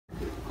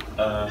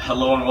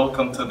Hello and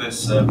welcome to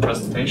this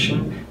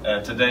presentation.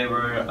 Today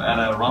we're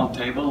at a round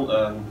table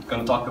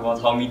going to talk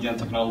about how media and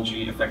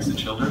technology affects the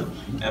children.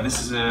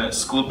 This is a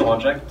school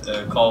project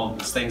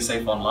called Staying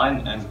Safe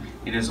Online, and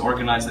it is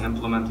organized and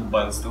implemented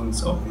by the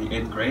students of the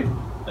 8th grade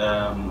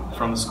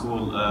from the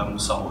school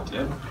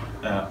Musawat.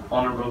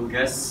 Honorable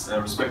guests,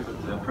 respected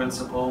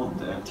principal,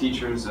 the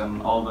teachers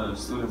and all the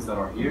students that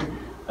are here.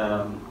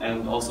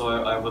 And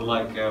also I would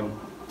like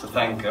to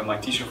thank my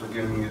teacher for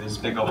giving me this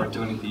big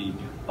opportunity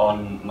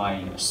on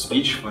my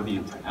speech for the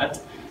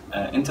Internet.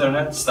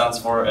 Internet stands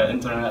for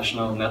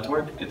International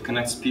Network. It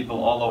connects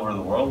people all over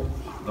the world.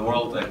 The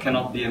world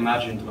cannot be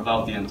imagined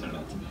without the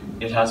Internet.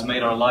 It has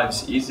made our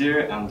lives easier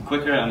and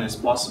quicker, and it's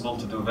possible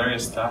to do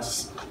various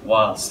tasks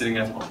while sitting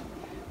at home.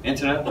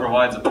 Internet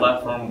provides a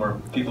platform where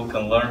people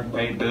can learn,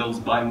 pay bills,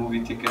 buy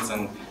movie tickets,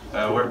 and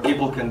where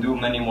people can do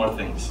many more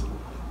things.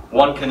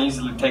 One can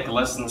easily take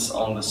lessons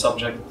on the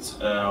subject,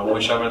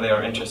 whichever they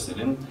are interested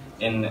in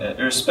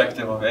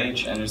irrespective of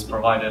age, and is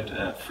provided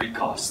free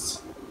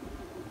costs.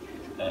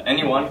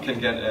 Anyone can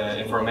get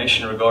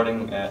information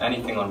regarding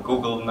anything on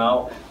Google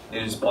now.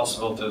 It is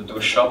possible to do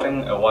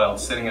shopping while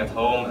sitting at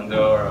home, and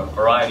there are a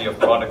variety of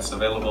products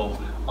available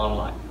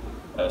online.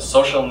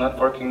 Social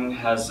networking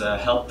has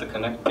helped to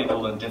connect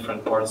people in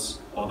different parts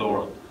of the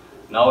world.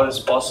 Now it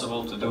is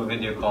possible to do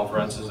video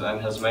conferences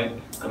and has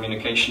made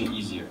communication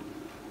easier.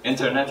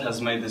 Internet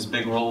has made this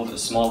big world a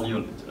small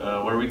unit,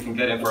 where we can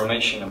get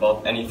information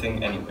about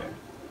anything, anywhere.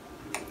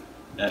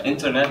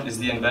 Internet is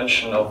the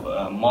invention of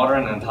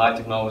modern and high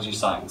technology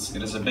science.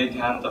 It is a big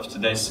hand of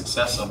today's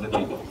success of the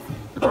people.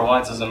 It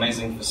provides us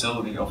amazing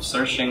facility of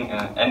searching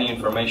any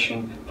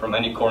information from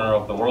any corner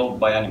of the world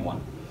by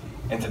anyone.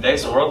 In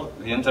today's world,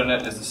 the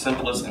Internet is the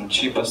simplest and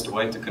cheapest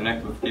way to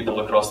connect with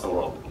people across the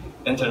world.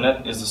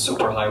 Internet is the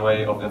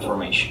superhighway of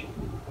information.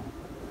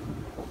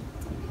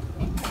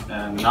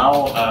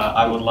 Now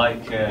I would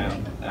like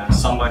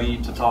somebody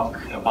to talk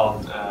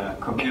about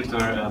computer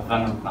then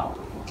and now.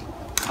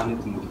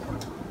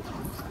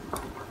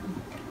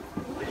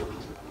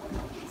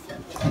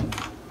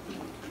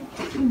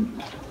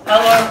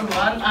 Hello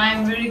everyone, I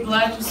am very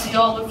glad to see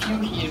all of you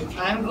here.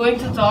 I am going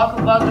to talk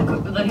about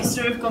the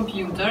history of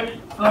computer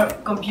for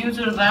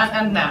computer then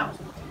and now.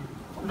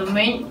 The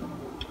main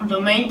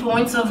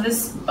points of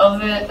this is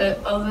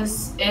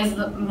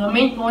the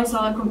main points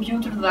are the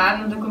computer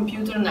then and the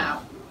computer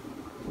now.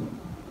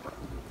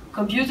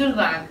 Computer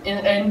then.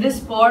 In this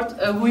part,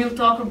 we will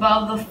talk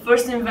about the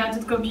first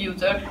invented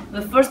computer,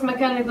 the first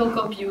mechanical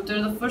computer,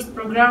 the first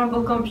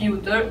programmable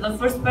computer, the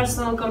first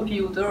personal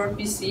computer or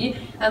PC,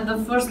 and the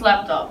first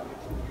laptop.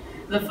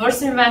 The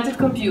first invented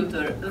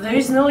computer. There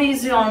is no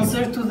easy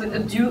answer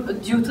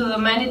due to the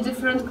many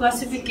different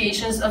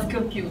classifications of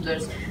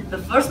computers. The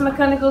first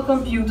mechanical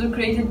computer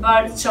created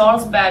by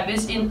Charles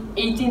Babbage in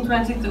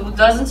 1822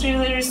 doesn't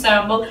really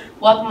resemble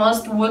what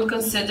most would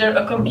consider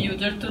a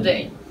computer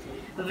today.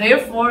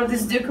 Therefore,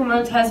 this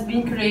document has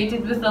been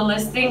created with a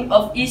listing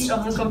of each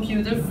of the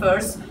computers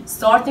first,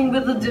 starting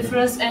with the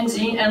difference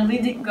engine and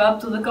leading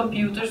up to the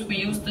computers we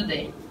use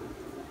today.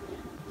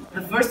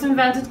 The first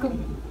invented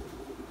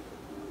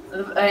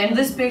in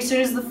this picture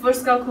is the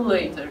first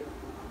calculator.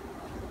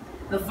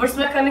 The first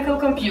mechanical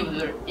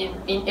computer. In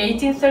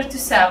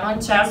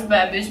 1837, Charles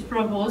Babbage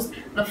proposed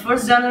the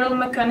first general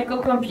mechanical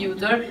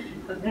computer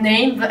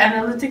named the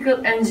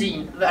analytical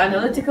engine. The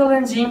analytical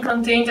engine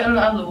contained an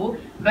ALU,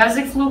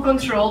 basic flow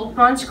control,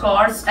 punch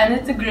cards, and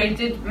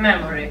integrated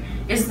memory.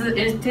 It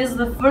is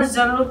the first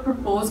general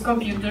purpose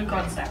computer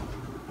concept.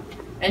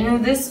 And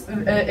in this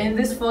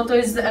photo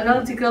is the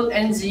analytical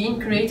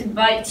engine created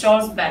by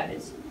Charles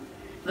Babbage.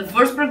 The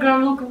first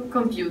programmable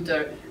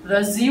computer.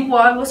 The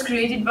Z1 was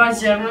created by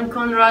German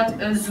Konrad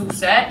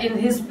Zuse in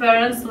his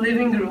parents'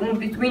 living room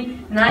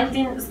between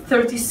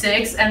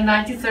 1936 and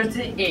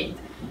 1938.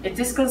 It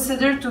is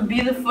considered to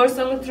be the first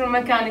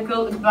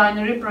electromechanical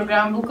binary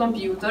programmable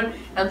computer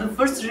and the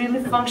first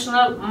really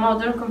functional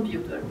modern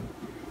computer.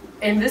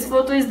 In this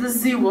photo is the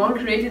Z1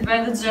 created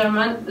by the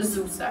German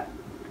Zuse.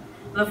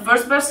 The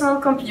first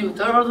personal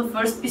computer or the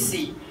first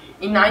PC.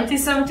 In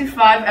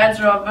 1975, Ed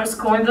Roberts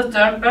coined the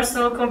term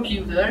personal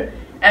computer,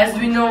 as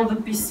we know the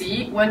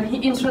PC, when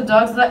he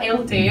introduced the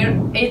Altair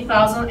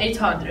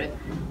 8800.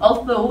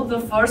 Although the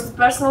first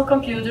personal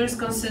computer is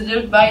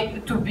considered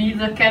to be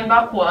the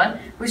Kenbach 1,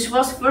 which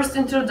was first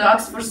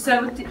introduced for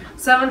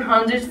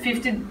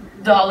 $750 in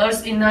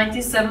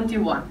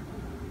 1971.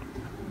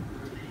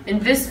 In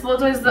this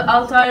photo is the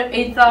Altair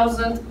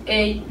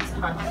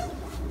 8800.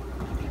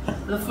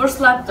 The first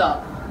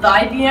laptop. The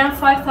IBM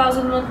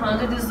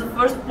 5100 is the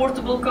first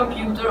portable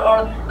computer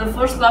or the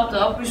first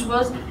laptop, which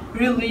was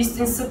released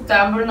in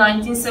September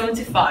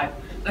 1975.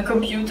 The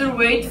computer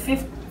weighed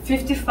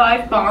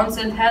 55 pounds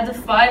and had a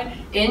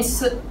 5-inch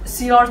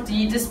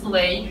CRT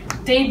display,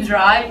 tape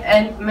drive,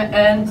 and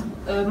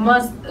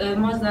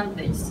Muslim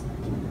base.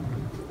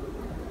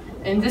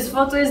 In this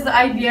photo is the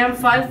IBM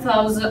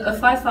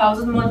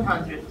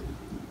 5100.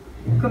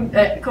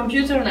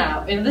 Computer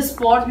now. In this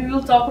part, we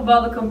will talk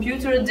about the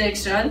computer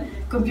addiction,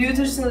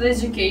 computers in the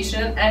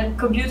education, and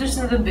computers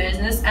in the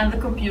business, and the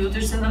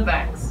computers in the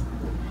banks.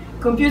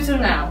 Computer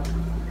now.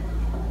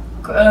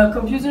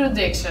 Computer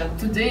addiction.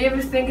 Today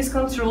everything is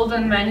controlled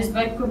and managed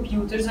by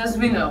computers, as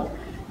we know.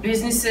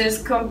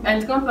 Businesses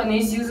and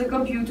companies use a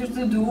computer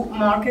to do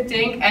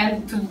marketing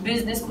and to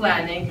business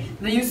planning.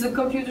 They use a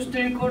computer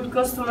to record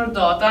customer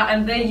data,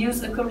 and they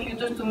use a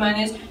computer to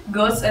manage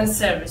goods and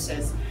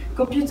services.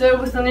 Computer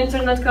with an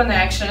internet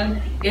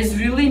connection is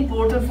really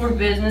important for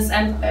business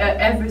and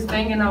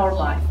everything in our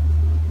life.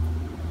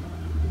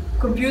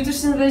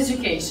 Computers in the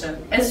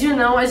education. As you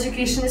know,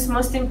 education is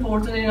most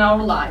important in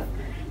our life.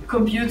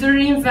 Computer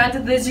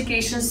reinvented the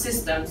education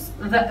systems,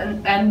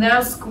 and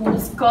now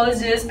schools,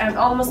 colleges, and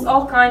almost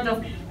all kinds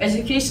of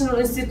educational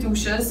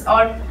institutions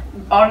are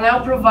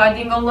now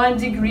providing online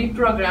degree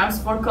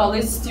programs for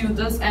college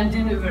students and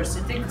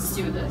university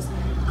students.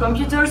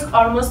 Computers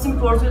are most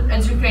important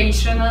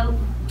educational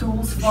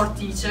tools for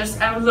teachers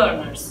and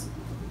learners.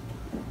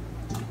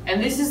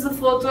 And this is the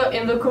photo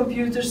in the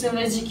computers in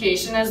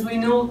education. As we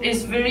know,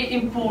 is very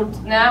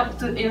important now.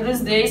 In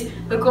these days,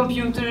 the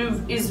computer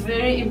is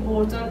very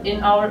important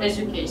in our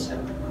education.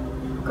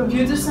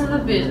 Computers in the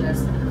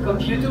business.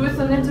 Computer with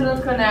an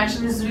internet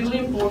connection is really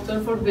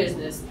important for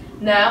business.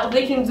 Now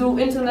they can do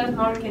internet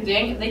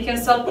marketing. They can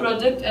sell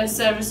products and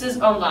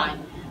services online.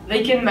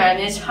 They can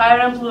manage, hire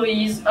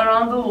employees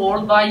around the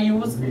world by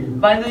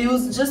the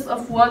use just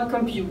of one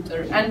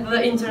computer and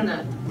the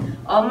internet.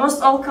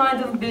 Almost all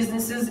kinds of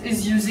businesses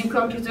is using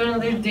computer in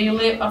their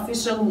daily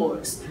official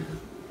works.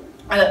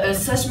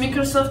 Such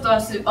Microsoft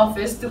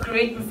Office to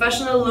create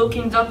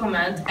professional-looking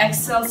document,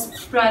 Excel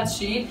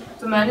spreadsheet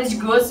to manage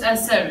goods and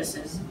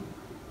services.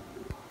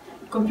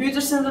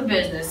 Computers in the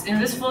business. In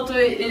this photo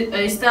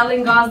is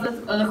telling us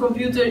that the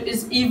computer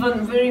is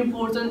even very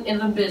important in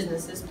the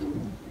businesses too.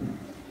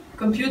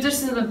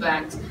 Computers in the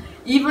banks.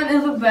 Even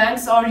in the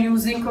banks are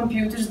using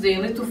computers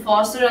daily to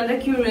foster and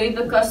accurate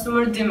the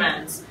customer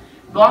demands.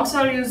 Banks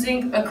are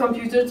using a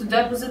computer to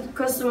deposit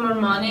customer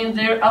money in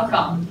their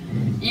account.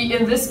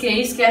 In this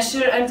case,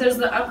 cashier enters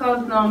the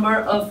account number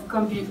of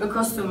a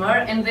customer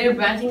in their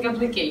banking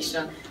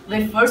application.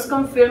 They first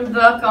confirm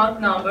the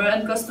account number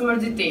and customer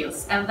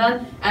details, and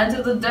then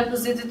enter the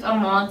deposited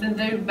amount in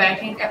their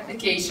banking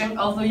application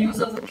of the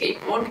use of the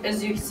keyboard,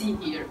 as you see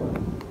here.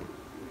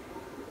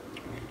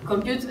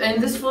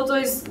 And this photo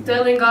is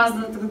telling us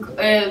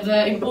that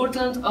the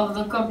importance of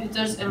the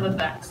computers in the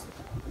banks.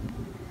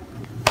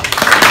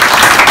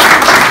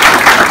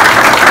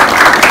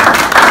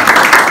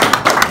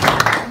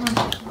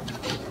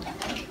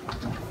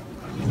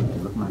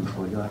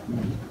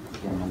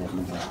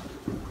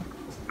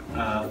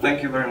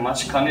 Thank you very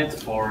much, Kanit,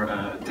 for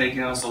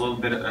taking us a little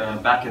bit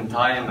back in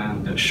time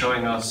and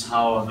showing us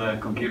how the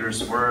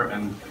computers were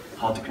and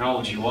how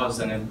technology was,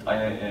 and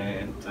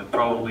it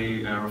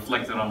probably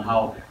reflected on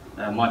how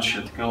much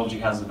technology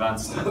has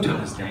advanced to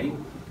this day.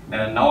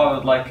 And now I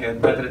would like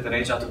Petre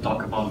Tereja to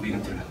talk about the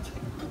internet.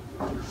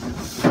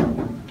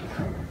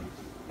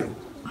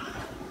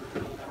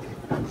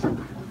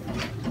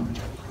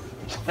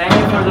 Thank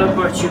you for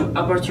the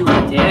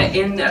opportunity.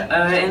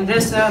 In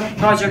this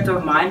project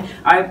of mine,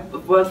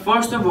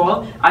 first of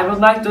all, I would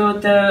like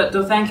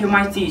to thank you,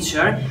 my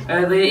teacher,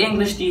 the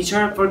English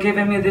teacher, for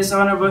giving me this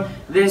honorable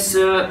this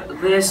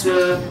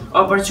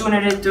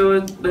opportunity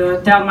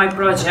to tell my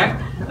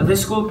project, the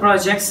school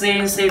project,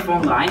 Staying Safe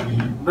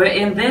Online. But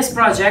in this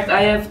project,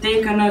 I have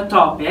taken a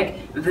topic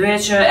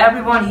which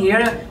everyone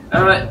here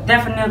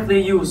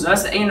definitely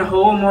uses in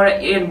home or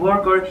in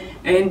work or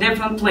in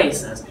different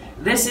places.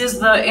 This is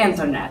the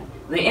internet.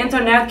 The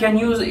internet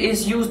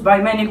is used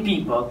by many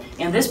people.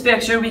 In this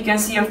picture we can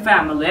see a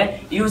family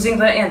using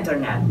the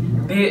internet.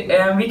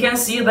 We can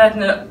see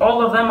that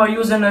all of them are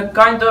using a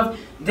kind of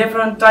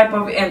different type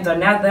of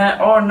internet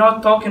that are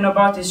not talking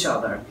about each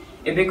other.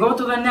 If we go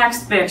to the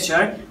next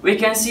picture, we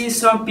can see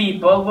some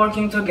people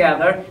working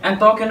together and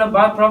talking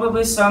about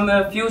probably some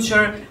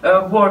future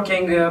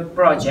working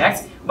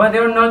projects, but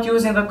they're not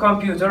using the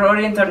computer or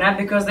internet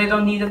because they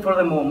don't need it for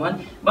the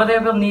moment, but they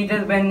will need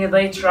it when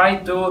they try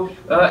to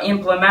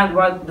implement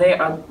what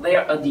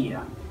their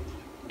idea.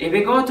 If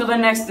we go to the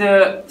next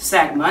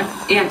segment,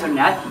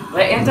 Internet.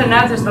 The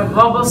Internet is the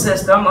global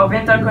system of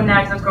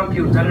interconnected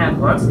computer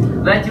networks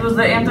that use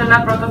the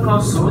Internet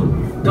Protocol suite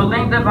to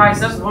link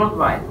devices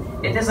worldwide.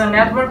 It is a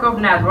network of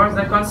networks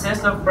that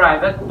consists of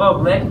private,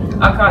 public,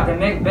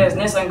 academic,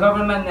 business, and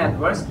government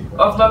networks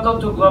of local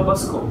to global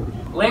scope,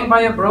 linked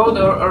by a broad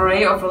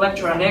array of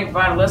electronic,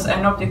 wireless,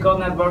 and optical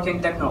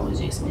networking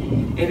technologies.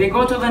 If we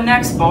go to the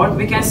next part,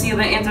 we can see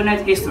the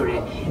Internet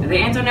history. The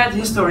Internet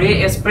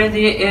history is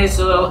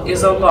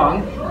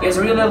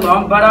really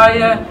long, but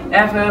I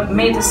have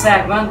made a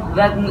segment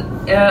that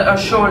a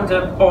short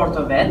part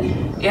of it.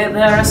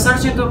 The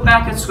research into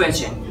packet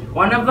switching.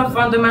 One of the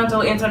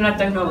fundamental internet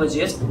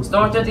technologies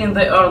started in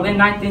the early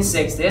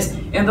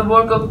 1960s in the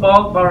work of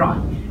Paul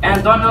Baran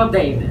and Donald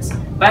Davis.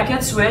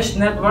 Packet switched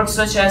networks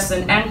such as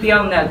an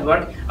NPL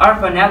network,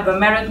 ARPANET, the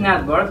Merit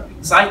network,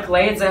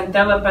 Cyclades, and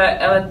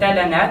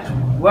Telenet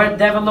were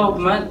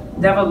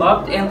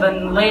developed in the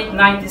late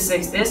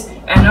 1960s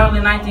and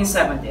early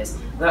 1970s.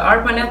 The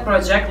ARPANET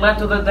project led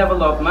to the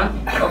development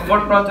of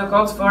 4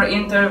 protocols for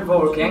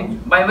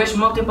interworking, by which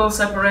multiple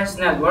separate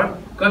networks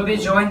could be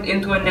joined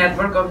into a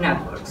network of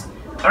networks.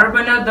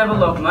 ARPANET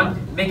development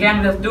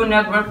began with 2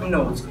 network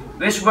nodes,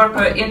 which were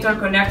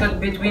interconnected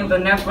between the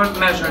Network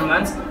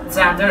Measurements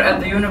Center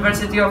at the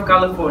University of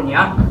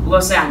California,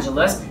 Los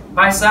Angeles,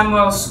 by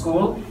Samuel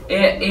School,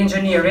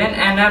 Engineering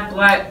and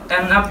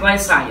Applied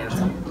Science,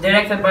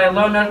 directed by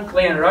Leonard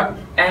Kleinrock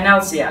and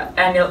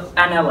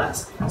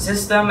NLS.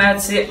 System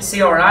at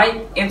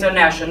CRI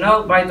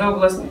International by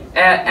Douglas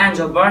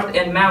Engelbart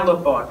in Menlo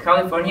Park,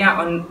 California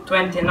on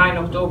 29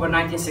 October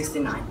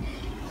 1969.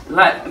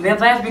 With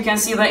that, we can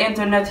see the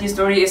internet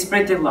history is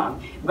pretty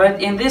long.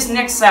 But in this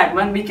next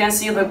segment, we can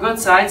see the good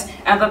sides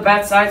and the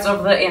bad sides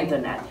of the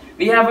internet.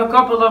 We have a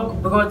couple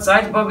of good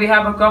sides, but we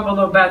have a couple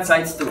of bad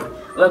sides too.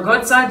 The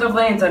good side of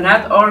the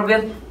internet, or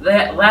with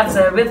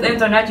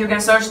internet, you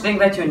can search things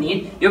that you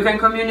need, you can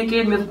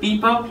communicate with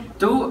people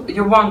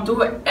you want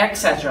to,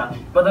 etc.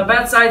 But the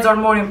bad sides are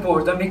more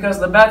important, because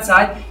the bad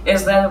side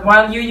is that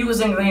while you're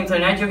using the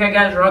internet, you can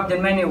get robbed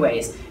in many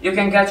ways. You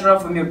can get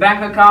robbed from your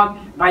bank account,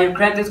 by your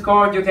credit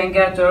card, you can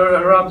get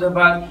robbed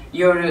about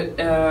your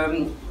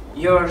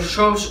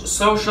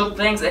social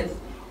things,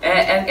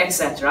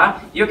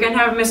 etc. You can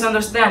have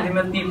misunderstanding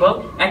with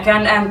people and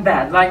can end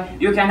bad. Like,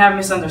 you can have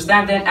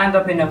misunderstanding, end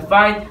up in a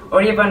fight,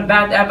 or even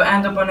bad,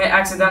 end up in an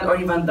accident, or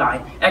even die,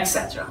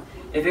 etc.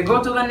 If we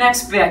go to the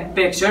next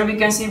picture, we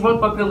can see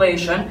world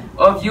population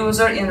of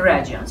user in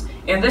regions.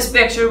 In this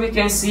picture, we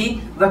can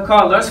see the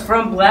colors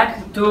from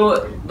black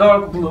to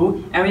dark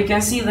blue, and we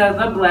can see that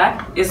the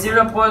black is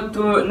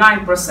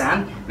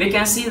 0.29%. We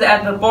can see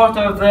that at the part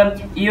of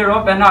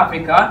Europe and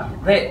Africa,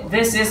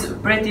 this is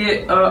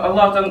pretty a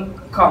lot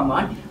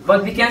common.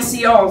 But we can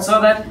see also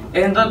that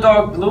in the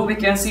dark blue, we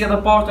can see the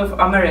part of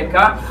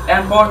America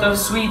and part of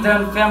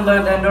Sweden,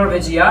 Finland, and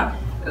Norwegia.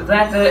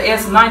 That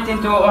is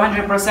 19 to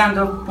 100%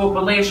 of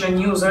population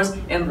users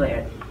in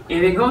there.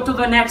 If we go to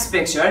the next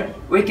picture,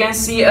 we can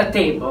see a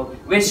table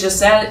which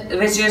is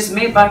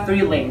made by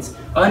 3 lanes.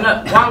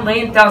 One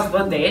lane tells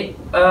the date,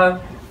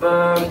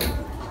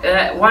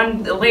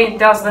 one lane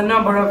tells the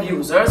number of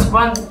users,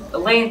 one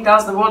lane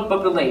tells the world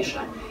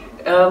population.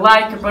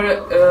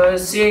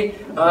 Say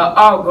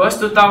August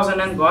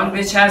 2001,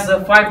 which has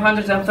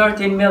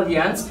 513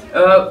 million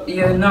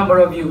number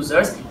of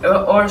users,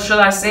 or should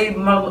I say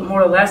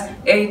more or less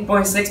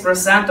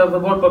 8.6% of the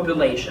world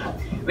population.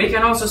 We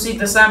can also see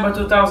December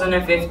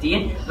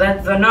 2015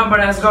 that the number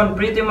has gone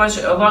pretty much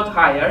a lot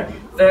higher,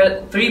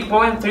 the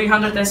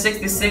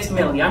 3.366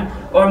 million,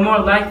 or more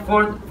like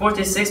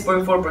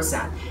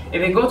 46.4%.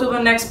 If we go to the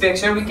next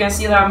picture, we can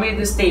see that I made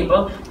this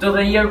table to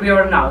the year we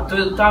are now,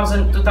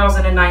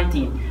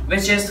 2019,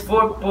 which is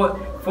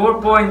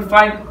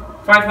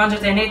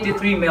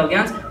 4.583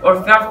 million, or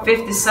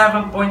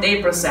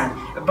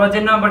 57.8%. But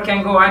the number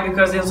can go high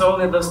because it's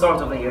only the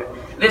start of the year.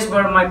 This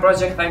was my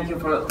project. Thank you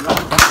for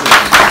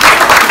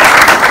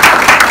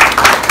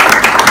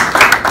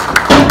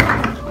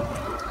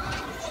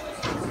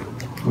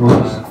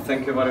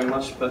Thank you very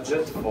much,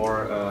 Petrit,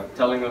 for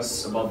telling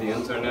us about the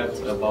internet,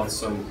 about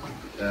some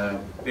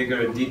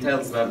bigger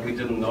details that we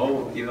didn't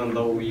know, even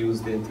though we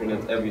use the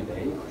internet every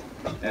day.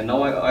 And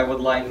now I would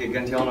like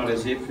Gentiana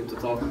Recep to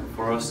talk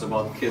for us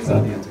about kids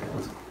and the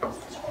internet.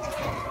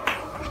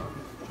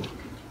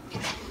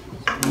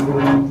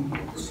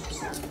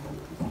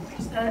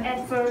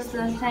 At first,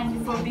 thank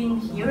you for being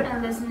here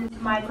and listening to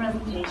my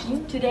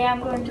presentation. Today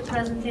I'm going to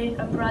present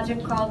a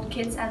project called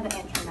Kids and the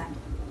Internet.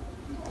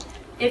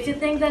 If you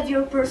think that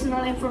your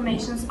personal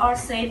information are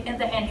safe in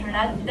the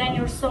internet, then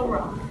you're so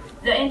wrong.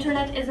 The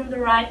internet isn't the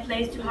right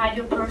place to hide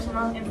your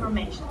personal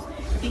information,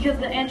 because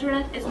the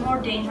internet is more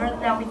dangerous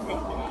than we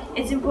think.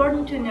 It's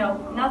important to know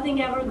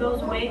nothing ever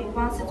goes away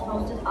once it's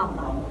posted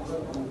online.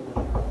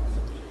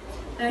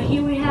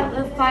 Here we have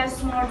 5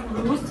 smart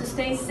rules to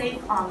stay safe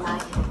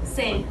online.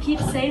 Keep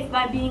safe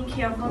by being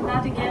careful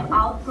not to give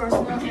out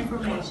personal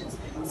information,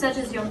 such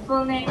as your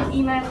full name,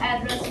 email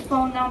address,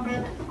 phone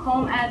number,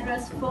 home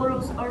address,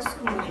 photos, or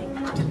school name,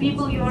 to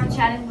people you are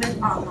chatting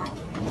with online.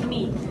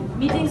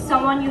 Meeting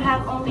someone you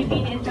have only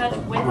been in touch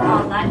with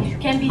online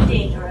can be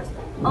dangerous.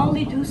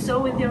 Only do so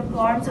with your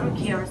parents or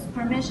carers'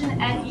 permission,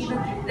 and even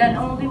then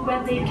only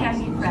when they can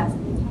be present.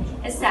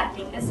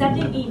 Accepting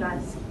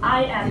emails,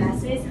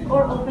 iMessages,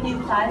 or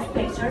opening files,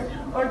 pictures,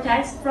 or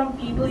texts from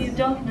people you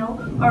don't know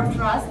or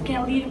trust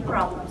can lead to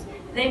problems.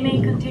 They may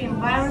contain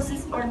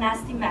viruses or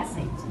nasty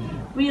messages.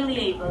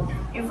 Reliable.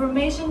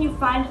 Information you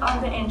find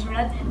on the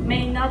internet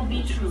may not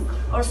be true,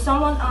 or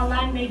someone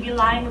online may be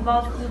lying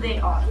about who they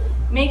are.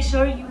 Make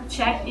sure you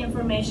check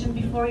information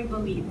before you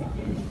believe it.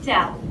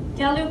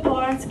 Tell your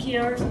parents,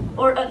 carers,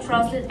 or a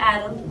trusted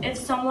adult if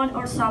someone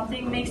or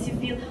something makes you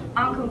feel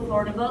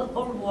uncomfortable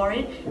or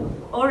worried,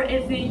 or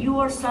if you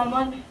or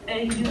someone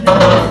you know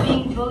is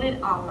being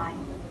bullied online.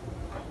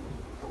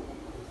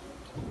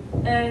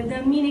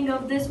 The meaning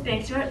of this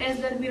picture is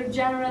that we are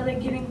generally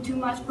giving too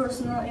much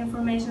personal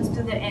information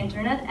to the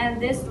internet,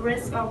 and this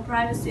risks our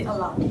privacy a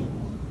lot.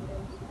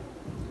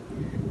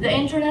 The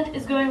internet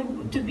is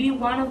going to be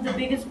one of the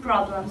biggest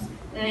problems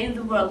in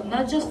the world,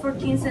 not just for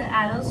teens and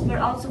adults, but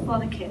also for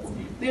the kids.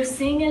 We're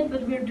seeing it,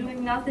 but we're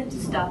doing nothing to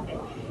stop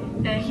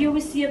it. Here we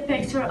see a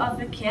picture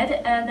of a kid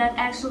that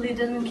actually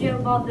doesn't care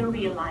about the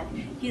real life.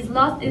 He's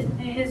lost in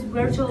his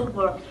virtual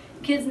world.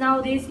 Kids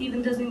nowadays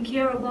even doesn't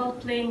care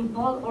about playing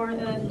ball or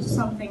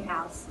something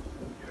else.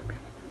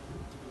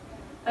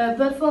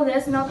 But for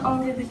this, not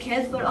only the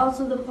kids, but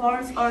also the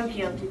parents are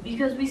guilty,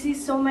 because we see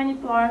so many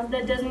parents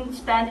that doesn't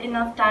spend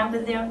enough time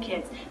with their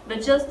kids,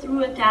 but just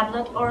through a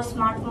tablet or a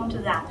smartphone to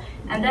them.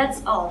 And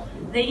that's all.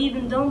 They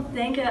even don't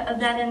think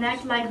that an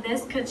act like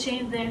this could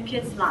change their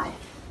kids' life.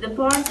 The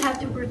parents have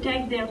to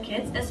protect their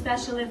kids,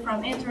 especially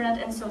from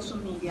internet and social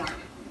media.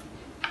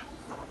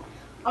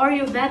 Are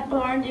you a bad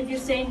parent if you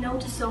say no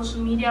to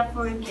social media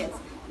for your kids?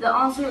 The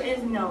answer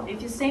is no.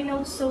 If you say no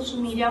to social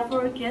media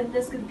for your kid,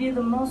 this could be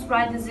the most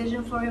right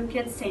decision for your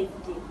kid's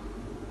safety.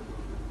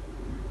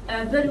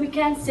 But we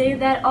can't say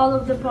that all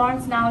of the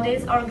parents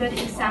nowadays are good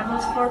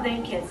examples for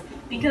their kids,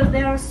 because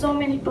there are so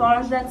many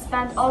parents that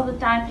spend all the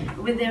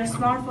time with their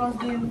smartphones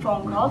doing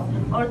phone calls,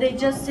 or they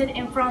just sit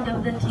in front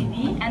of the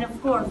TV, and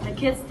of course the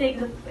kids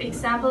take the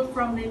example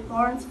from their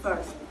parents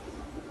first.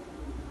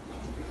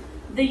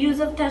 The use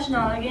of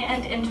technology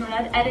and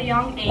internet at a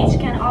young age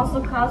can also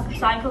cause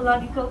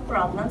psychological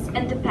problems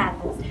and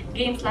dependence,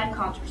 games like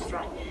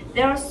Counter-Strike.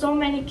 There are so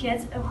many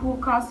kids who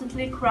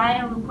constantly cry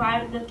and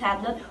require the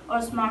tablet or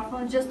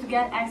smartphone just to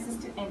get access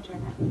to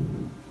internet.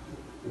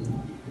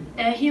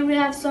 Here we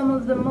have some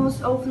of the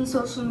most often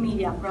social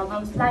media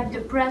problems like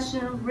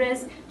depression,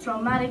 risk,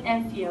 traumatic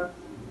and fear.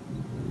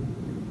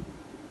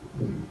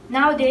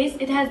 Nowadays,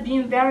 it has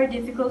been very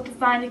difficult to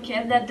find a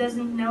kid that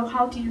doesn't know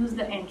how to use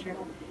the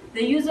internet.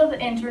 The use of the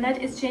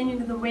internet is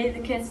changing the way the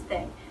kids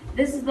think.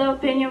 This is the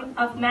opinion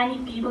of many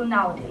people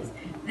nowadays.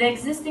 The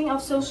existing of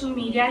social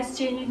media is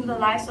changing the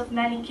lives of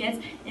many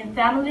kids in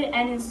family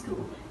and in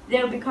school.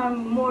 They're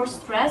becoming more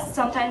stressed,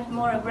 sometimes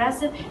more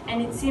aggressive,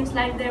 and it seems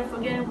like they're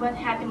forgetting what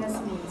happiness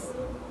means.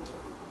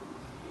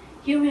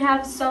 Here we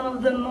have some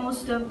of the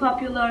most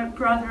popular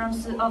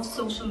programs of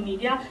social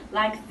media,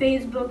 like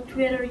Facebook,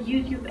 Twitter,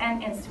 YouTube,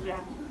 and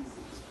Instagram.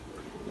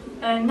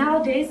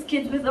 Nowadays,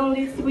 kids with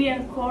only 3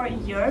 and 4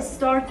 years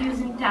start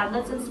using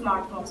tablets and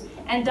smartphones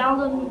and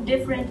downloading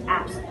different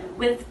apps.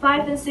 With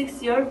 5 and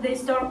 6 years, they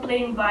start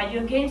playing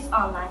video games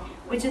online,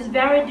 which is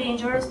very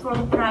dangerous for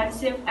the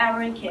privacy of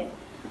every kid.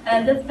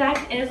 The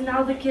fact is,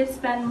 now the kids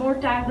spend more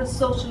time with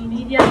social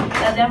media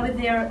than with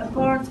their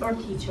parents or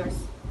teachers.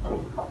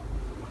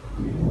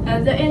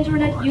 The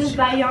internet used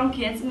by young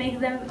kids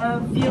makes them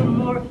feel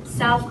more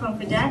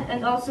self-confident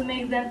and also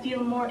makes them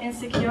feel more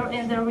insecure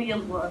in the real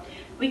world.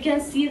 We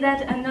can see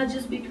that not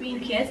just between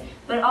kids,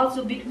 but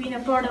also between a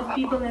part of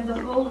people in the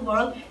whole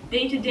world.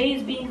 Day to day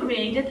is being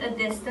created a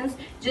distance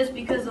just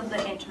because of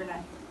the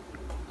internet.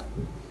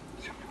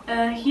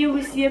 Here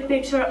we see a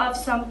picture of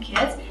some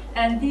kids,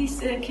 and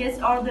these kids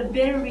are the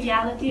bitter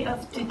reality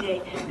of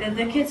today.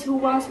 The kids who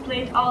once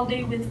played all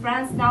day with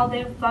friends, now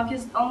they're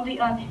focused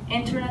only on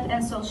internet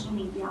and social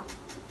media.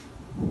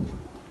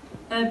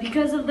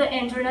 Because of the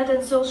internet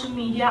and social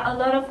media, a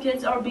lot of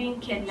kids are being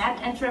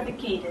kidnapped and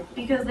trafficked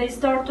because they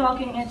start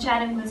talking and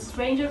chatting with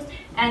strangers,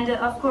 and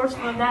of course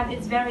for them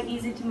it's very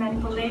easy to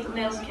manipulate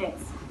little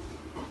kids.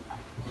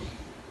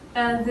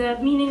 The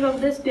meaning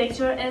of this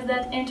picture is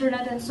that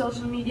internet and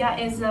social media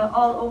is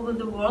all over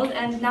the world,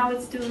 and now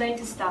it's too late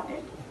to stop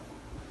it.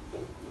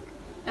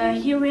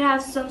 Here we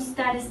have some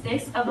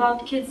statistics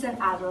about kids and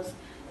adults.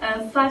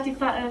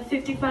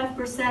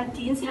 55%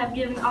 teens have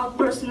given out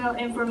personal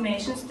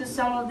information to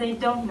someone they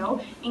don't know,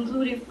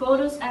 including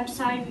photos and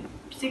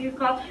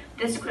psychical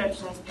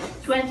descriptions.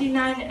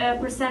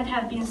 29%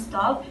 have been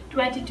stalked,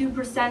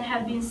 22%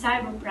 have been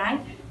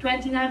cyberpranked,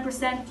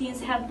 29% teens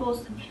have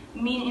posted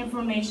mean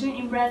information,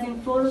 embracing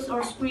photos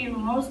or spree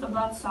rumors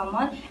about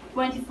someone,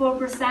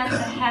 24%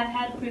 have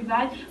had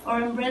private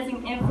or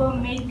embracing info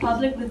made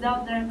public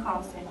without their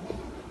consent.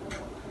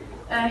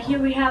 Here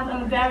we have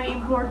a very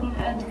important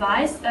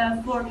advice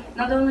for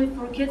not only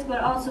for kids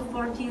but also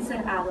for teens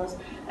and adults.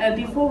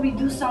 Before we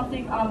do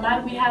something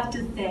online, we have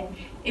to think: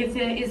 is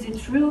it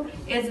true?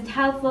 Is it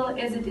helpful?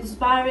 Is it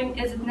inspiring?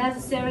 Is it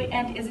necessary?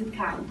 And is it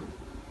kind?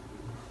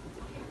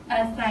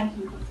 Thank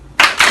you.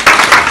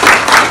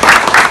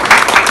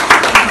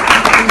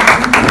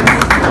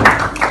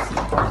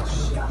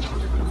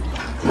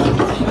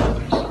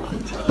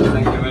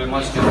 Thank you very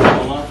much,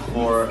 Katerina,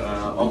 for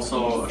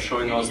also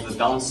showing us the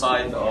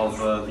downside of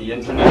the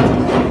internet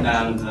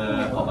and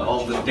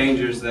all the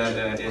dangers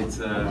that it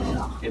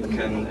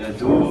can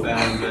do,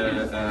 and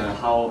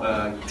how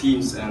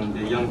teens and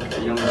the young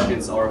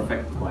kids are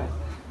affected by it.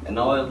 And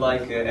now I'd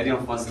like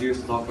Edion Fazlir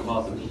to talk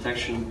about the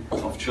protection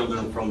of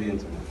children from the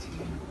internet.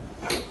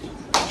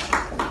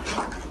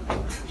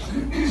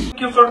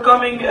 you for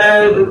coming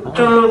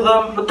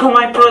to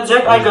my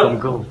project.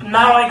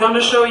 Now I'm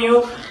gonna show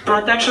you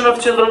protection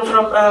of children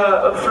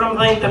from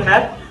the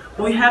internet.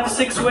 We have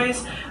 6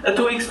 ways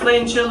to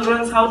explain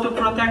children how to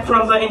protect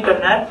from the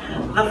internet.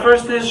 The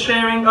first is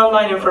sharing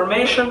online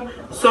information,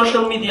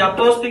 social media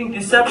posting,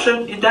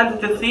 deception,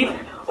 identity theft,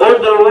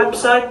 order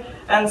website,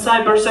 and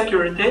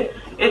cybersecurity.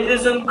 It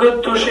isn't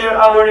good to share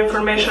our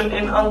information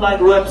in online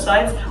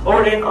websites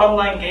or in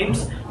online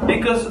games,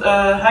 because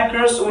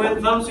hackers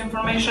with those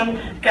information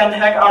can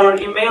hack our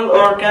email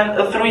or can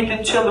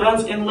threaten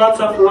children in lots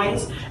of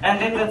ways,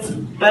 and it is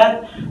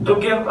bad to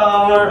give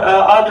our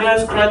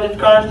address, credit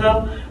card,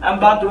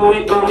 but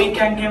we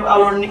can give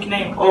our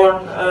nickname or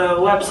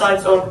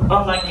websites or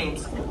online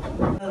games.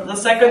 The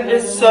second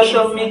is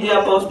social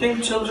media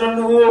posting. Children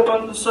who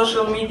open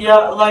social media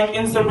like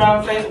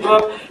Instagram,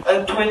 Facebook,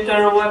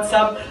 Twitter,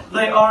 WhatsApp,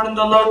 they aren't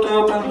allowed to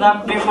open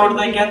them before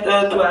they get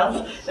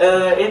 12.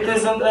 It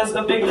isn't as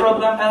a big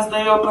problem as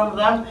they open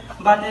them,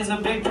 but it's a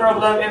big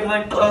problem if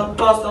they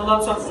post a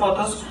lot of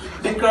photos,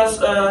 because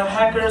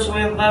hackers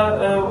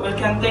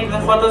can take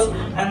the photos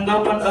and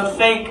open a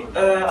fake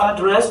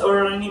address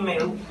or an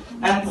email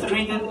and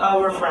threaten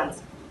our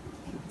friends.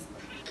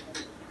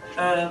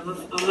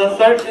 The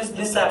third is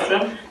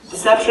deception.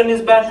 Deception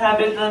is bad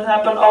habit that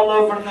happen all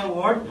over the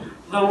world.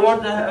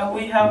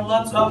 We have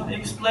lots of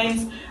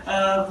explains.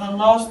 The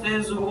Lost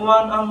is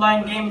one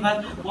online game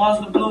that was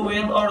the Blue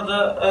Whale or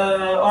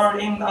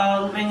in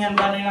Albanian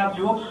Balena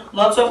Blue.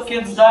 Lots of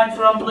kids died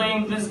from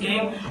playing this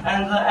game,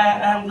 and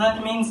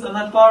that means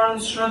that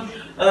parents shouldn't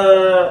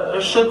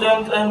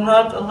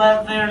not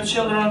let their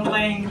children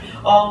playing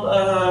all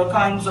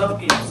kinds of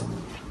games.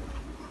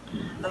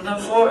 The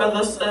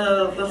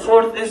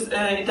fourth is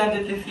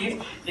identity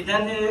theft.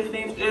 Identity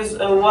theft is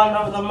one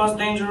of the most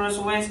dangerous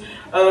ways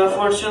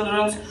for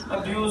children's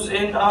abuse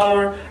in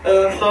our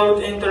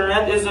thought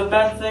internet. Is a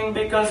bad thing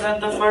because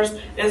at the first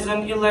is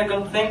an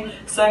illegal thing.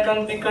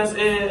 Second, because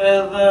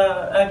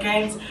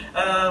against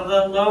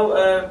the law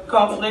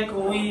conflict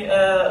with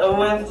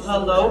the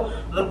law.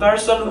 The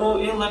person who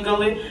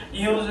illegally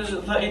uses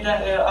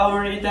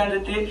our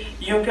identity,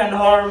 you can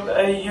harm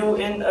you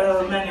in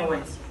many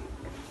ways.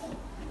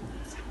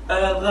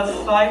 The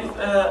fifth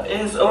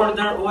is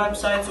order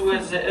websites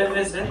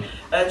visit.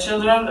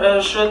 Children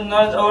should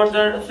not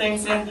order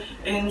things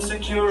in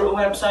secure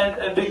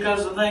website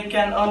because they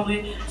can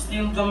only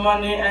steal the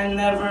money and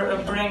never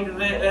bring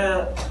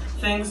the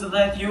things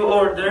that you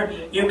order.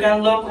 You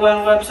can look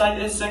when website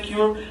is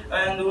secure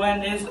and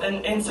when is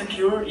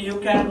insecure. You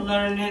can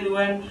learn it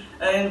when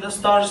in the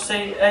stars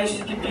say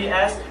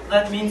HTTPS,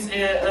 that means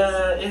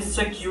is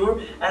secure,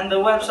 and the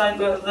website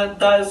that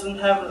doesn't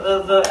have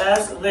the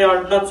S, they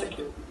are not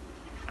secure.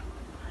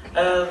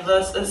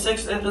 The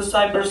sixth is the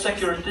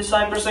cybersecurity.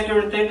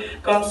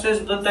 Cybersecurity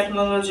consists the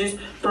technologies,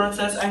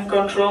 process and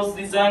controls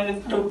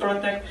designed to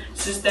protect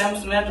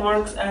systems,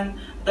 networks and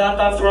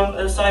data from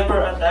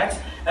cyber attacks.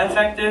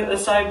 Effective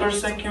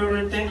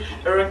cybersecurity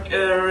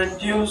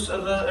reduces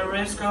the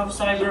risk of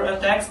cyber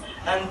attacks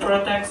and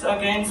protects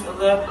against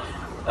the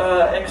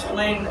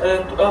explain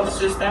of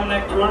system,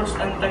 networks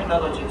and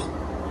technologies.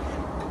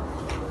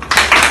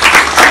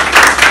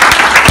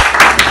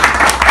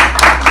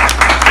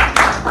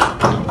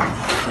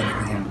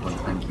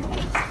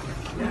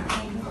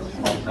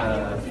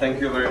 Thank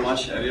you very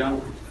much,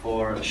 Eryan,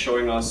 for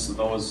showing us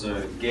those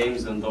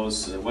games and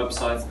those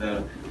websites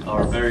that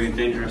are very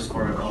dangerous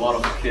for a lot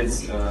of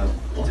kids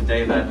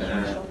today,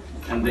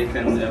 and they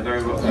can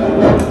very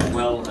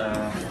well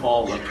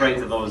fall prey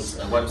to those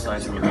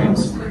websites or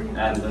games,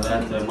 and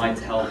that might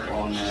help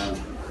on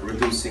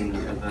reducing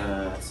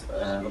the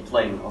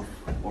playing of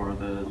or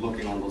the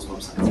looking on those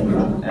websites.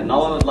 And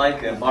now I would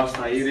like Bars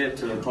Tahiri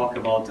to talk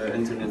about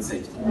internet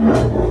safety.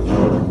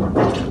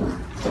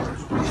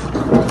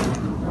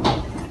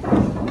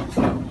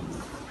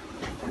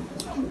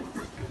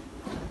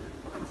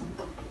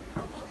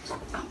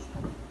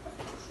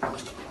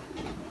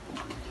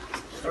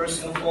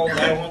 First of all,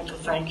 I want to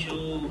thank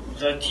you,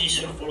 the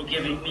teacher, for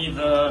giving me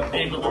the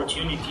big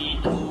opportunity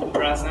to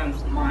present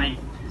my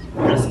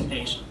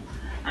presentation.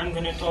 I'm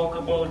going to talk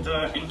about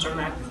the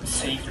internet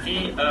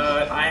safety.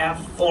 I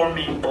have 4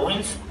 main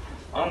points: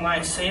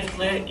 online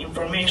safety,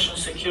 information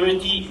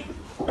security,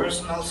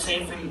 personal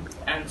safety,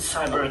 and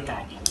cyber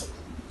attacking.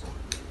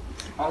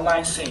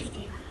 Online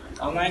safety.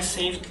 Online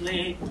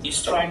safety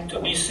is trying to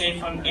be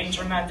safe on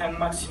internet and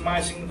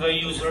maximizing the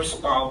user's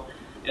power.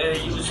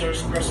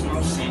 Users'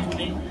 personal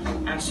safety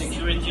and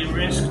security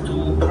risk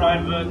to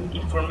private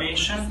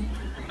information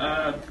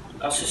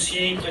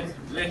associated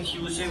with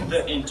using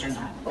the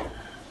internet.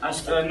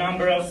 As the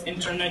number of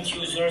internet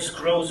users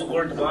grows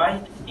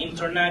worldwide,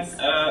 internet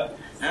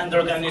and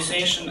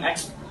organizations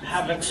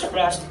have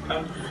expressed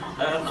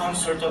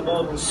concern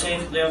about the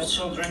safety of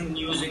children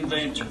using the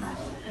internet.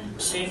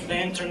 Save the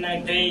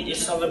Internet Day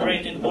is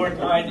celebrated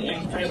worldwide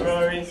in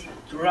February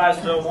to raise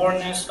the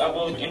awareness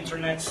about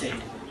internet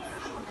safety.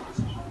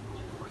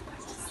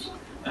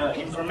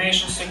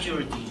 Information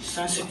security.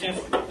 Sensitive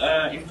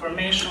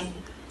information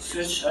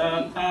such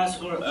as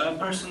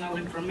personal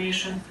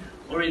information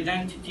or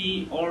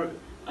identity or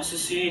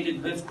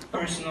associated with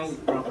personal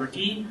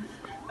property.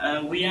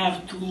 We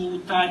have two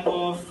types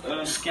of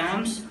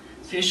scams,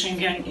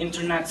 phishing and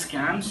internet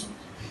scams.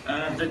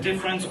 The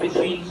difference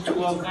between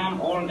two of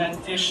them are that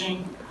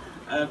phishing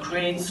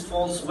creates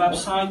false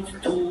websites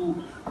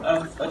to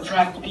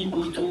attract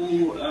people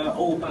to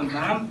open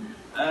them.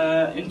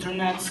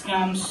 Internet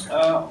scams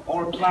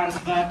are plans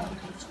that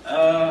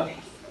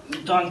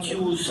don't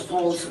use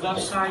false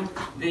websites,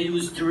 they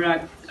use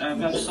direct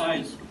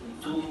websites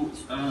to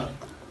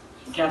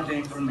get the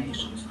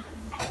information.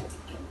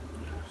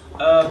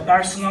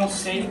 Personal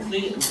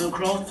safety, the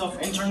growth of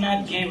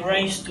internet gave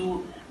rise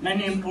to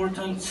many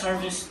important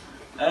services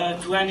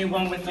to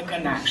anyone with a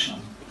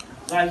connection.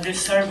 While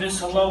this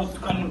service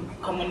allowed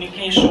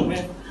communication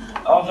with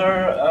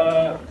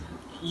other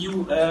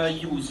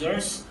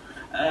users,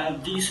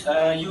 these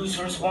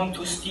users want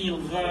to steal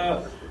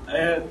the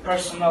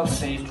personal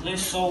safety.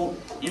 So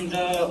in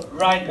the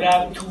right we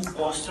have two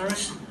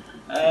posters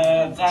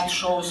that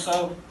shows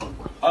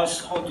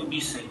us how to be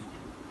safe.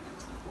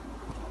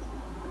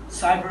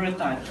 Cyber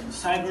attacking.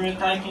 Cyber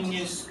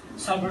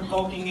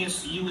talking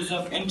is use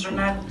of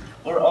internet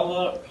or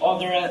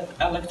other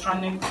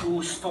electronic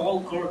to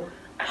stalk or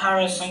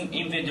harass an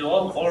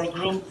individual or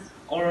group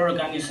or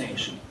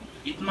organization.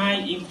 It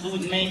might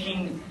include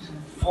making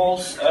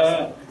false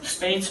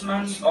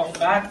statements of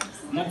fact,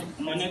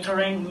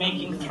 monitoring,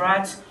 making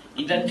threats,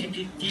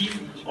 identity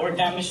thief, or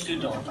damage to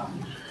data.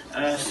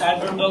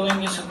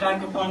 Cyberbullying is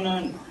attack upon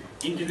an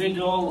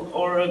individual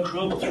or a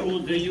group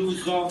through the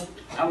use of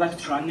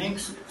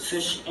electronics, such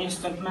as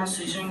instant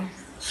messaging,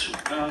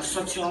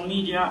 social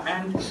media,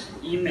 and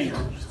email.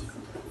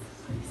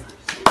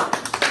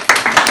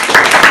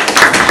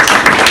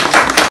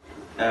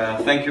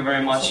 Thank you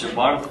very much,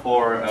 Bart,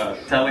 for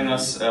telling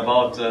us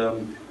about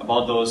the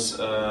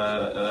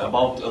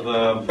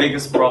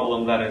biggest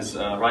problem that is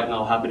right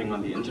now happening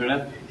on the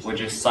internet,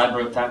 which is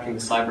cyber attacking,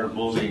 cyber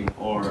bullying,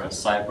 or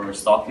cyber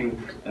stalking,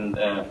 and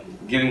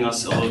giving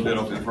us a little bit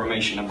of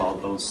information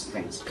about those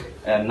things.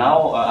 And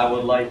now I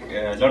would like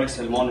Loris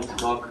Helmon to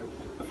talk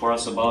for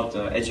us about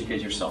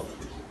Educate Yourself.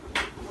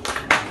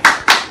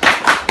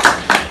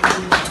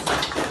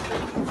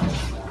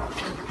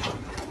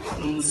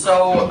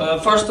 So,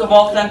 first of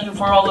all, thank you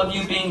for all of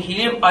you being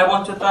here. I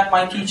want to thank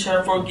my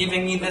teacher for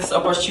giving me this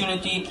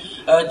opportunity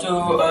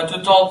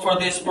to talk for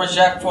this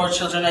project for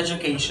children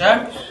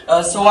education.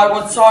 So I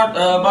would start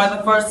by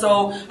the first.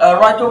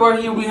 Right over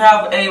here we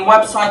have a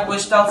website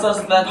which tells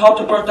us that how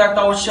to protect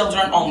our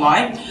children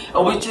online,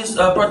 which is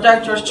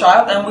Protect Your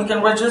Child, and we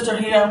can register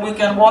here and we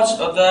can watch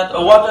that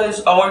what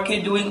is our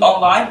kid doing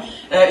online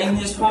in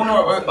his phone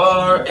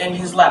or in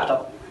his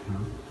laptop.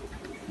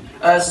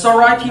 So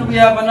right here we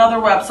have another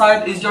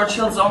website, is your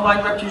child's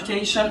online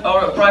reputation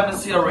or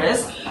privacy a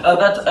risk,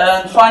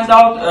 that find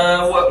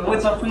out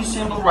with a free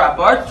simple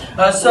report.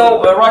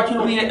 Right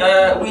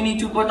here we need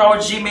to put our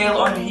Gmail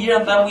on here,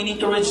 and then we need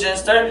to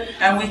register,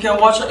 and we can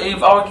watch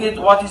if our kid,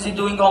 what is he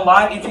doing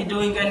online, if he's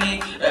doing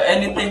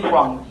anything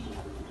wrong.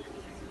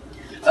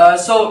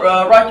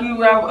 Right here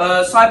we have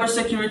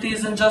cybersecurity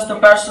isn't just a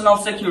personal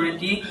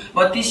security,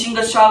 but teaching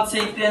a child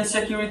safety and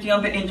security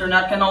on the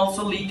internet can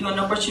also lead to an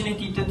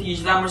opportunity to teach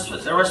them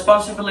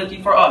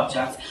responsibility for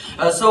objects.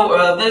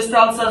 This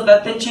tells us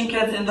that teaching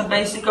kids in the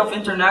basic of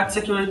internet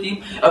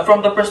security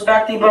from the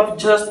perspective of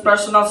just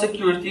personal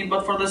security,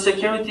 but for the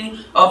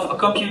security of a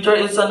computer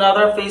is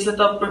another facet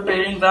of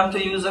preparing them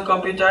to use a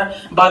computer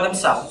by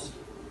themselves.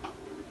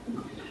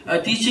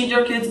 Teaching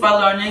your kids by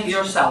learning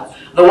yourself.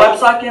 The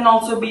website can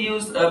also be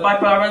used by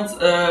parents,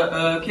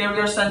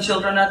 carriers, and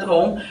children at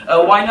home.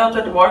 Why not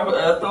at work?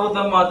 Throw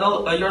the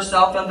model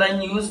yourself and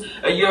then use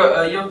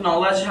your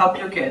knowledge help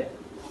your kid.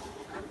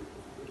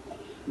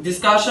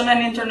 Discussion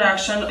and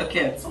interaction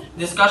kids.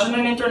 Discussion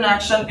and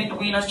interaction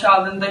between a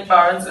child and their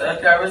parents,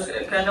 carriers,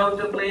 can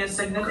also play a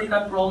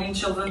significant role in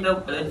children's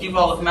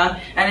development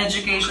and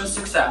education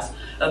success.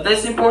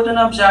 This important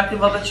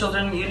objective of the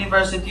Children's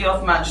University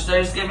of Manchester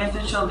is given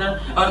to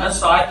children on a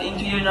site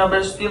into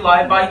university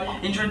life by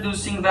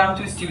introducing them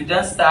to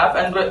students, staff,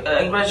 and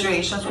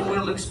graduations who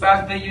will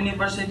expect the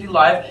university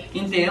life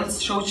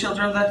entails, show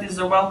children that is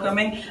a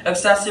welcoming,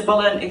 accessible,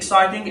 and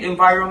exciting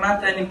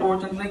environment, and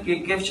importantly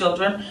give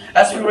children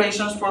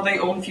aspirations for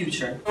their own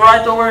future.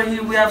 Right over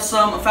here we have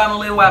some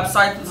family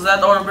websites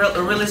that are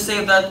really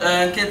safe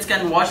that kids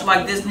can watch,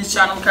 like Disney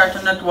Channel,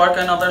 Cartoon Network,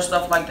 and other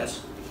stuff like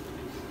this.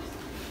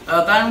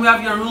 Then we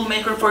have your rule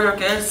maker for your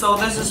kids. So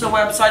this is a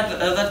website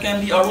that can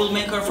be a rule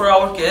maker for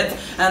our kids,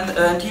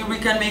 and here we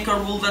can make a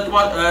rule that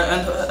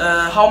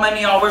how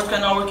many hours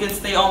can our kids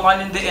stay online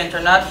in the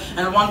internet,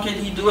 and what can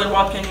he do and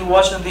what can he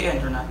watch on the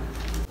internet.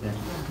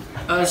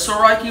 So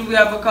right here we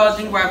have a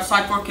coding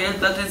website for kids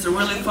that is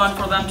really fun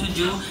for them to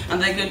do,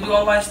 and they can do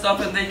online stuff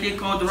and they can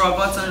code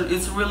robots, and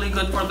it's really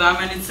good for them,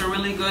 and it's a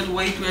really good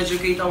way to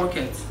educate our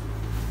kids.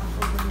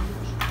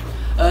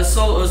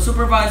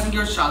 Supervising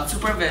your child,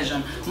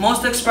 supervision.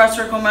 Most experts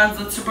recommend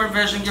that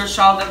supervising your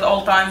child at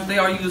all times they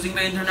are using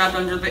the internet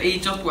under the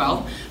age of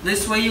 12.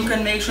 This way you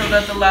can make sure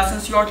that the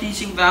lessons you are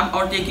teaching them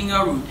are taking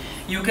a root.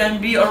 You can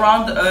be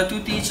around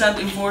to teach and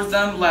enforce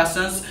them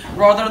lessons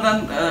rather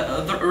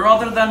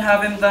than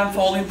having them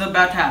fall into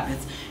bad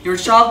habits. Your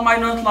child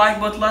might not like,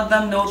 but let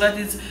them know that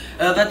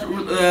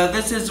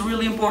this is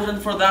really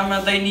important for them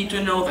and they need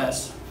to know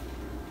this.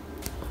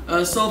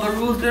 So the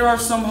rules, there are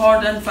some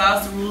hard and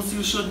fast rules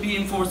you should be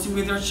enforcing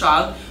with your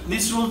child.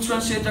 These rules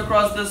translate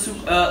across the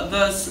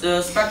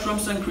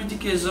spectrums and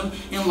criticism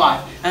in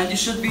life, and you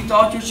should be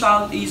taught your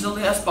child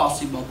easily as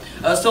possible.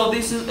 So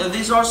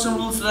these are some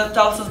rules that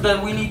tells us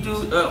that we need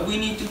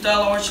to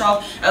tell our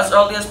child as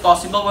early as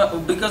possible,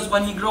 because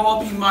when he grow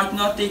up he might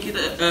not take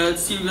it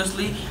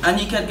seriously and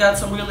he can get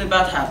some really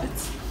bad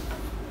habits.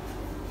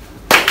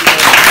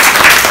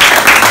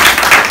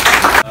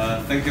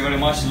 Thank you very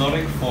much,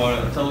 Lorik, for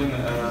telling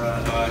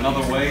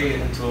another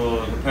way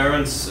to the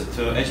parents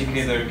to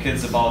educate their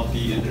kids about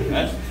the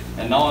internet.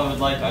 And now I would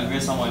like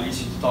Alvesa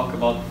Malici to talk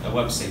about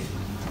web safety.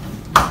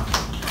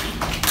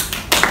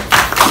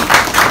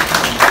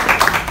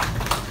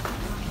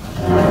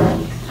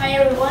 Hi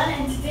everyone,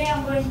 and today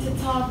I'm going to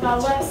talk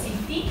about web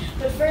safety.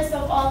 But first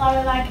of all, I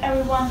would like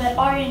everyone that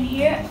are in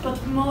here, but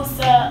most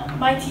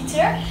my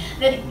teacher,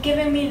 that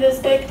giving me this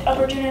big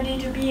opportunity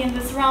to be in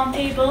this round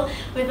table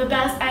with the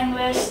best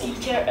English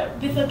teacher,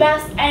 with the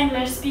best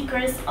English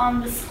speakers on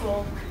the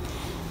school.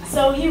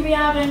 So here we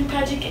have in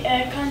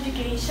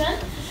conjugation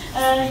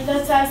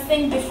that says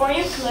think before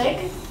you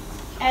click,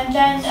 and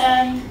then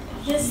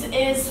this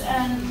is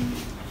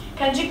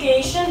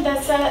conjugation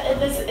that says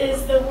this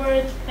is the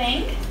word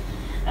think.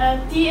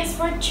 T is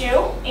for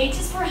true, H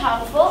is for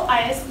helpful,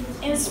 I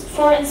is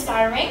for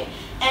inspiring,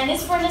 N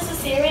is for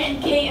necessary,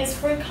 and K is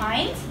for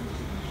kind.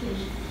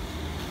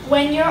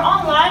 When you're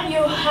online,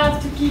 you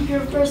have to keep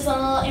your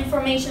personal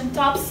information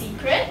top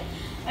secret.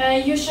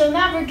 You should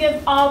never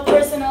give out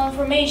personal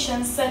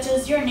information such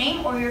as your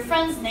name or your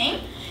friend's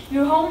name,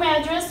 your home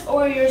address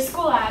or your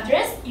school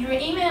address, your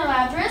email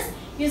address,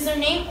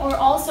 username, or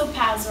also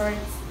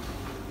passwords.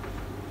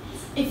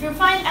 If you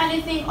find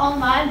anything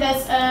online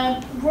that's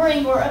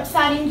worrying or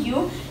upsetting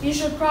you, you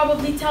should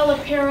probably tell a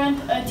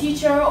parent, a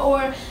teacher,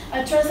 or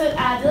a trusted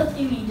adult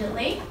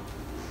immediately.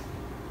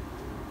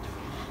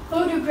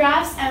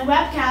 Photographs and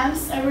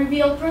webcams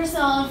reveal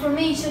personal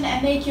information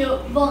and make you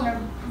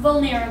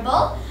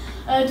vulnerable.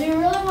 Do you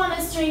really want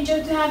a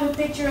stranger to have a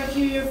picture of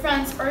you, your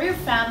friends, or your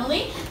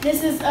family?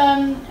 This is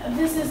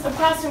a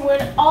question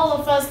where all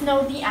of us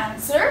know the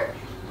answer.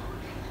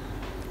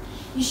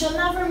 You should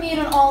never meet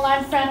an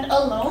online friend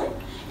alone.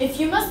 If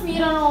you must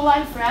meet an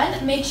online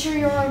friend, make sure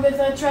you're with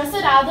a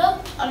trusted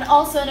adult and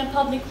also in a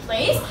public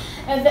place,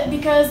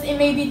 because it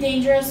may be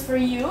dangerous for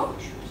you.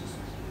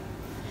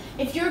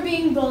 If you're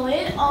being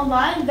bullied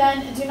online,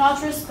 then do not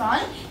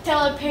respond.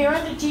 Tell a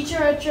parent, a teacher,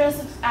 or a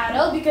trusted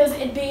adult, because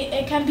it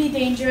can be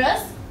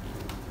dangerous.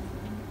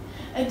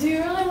 Do you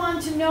really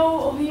want to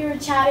know who you're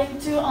chatting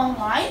to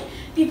online?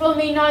 People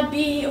may not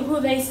be who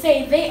they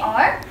say they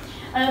are.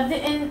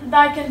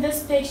 Like in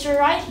this picture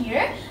right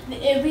here,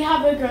 we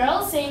have a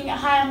girl saying,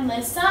 "Hi, I'm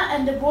Lisa,"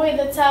 and the boy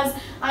that says,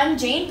 "I'm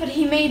Jane," but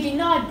he maybe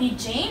not be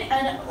Jane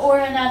or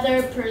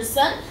another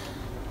person.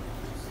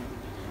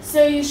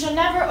 So you should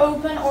never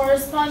open or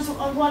respond to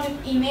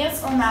unwanted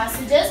emails or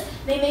messages.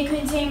 They may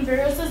contain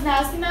viruses,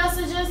 nasty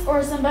messages,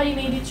 or somebody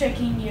may be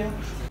tricking you.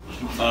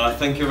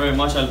 Thank you very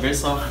much,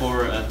 Alvesa,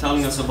 for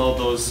telling us about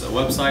those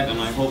websites, and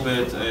I hope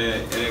it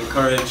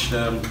encouraged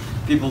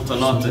people to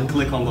not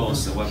click on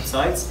those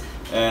websites.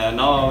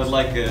 Now I would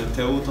like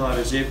Teuta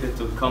Rejepi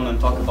to come and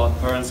talk about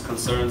parents'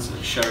 concerns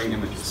sharing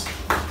images.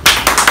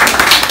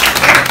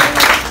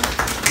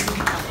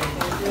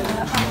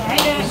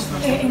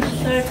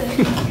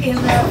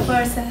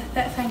 First,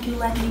 thank you for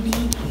letting me be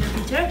your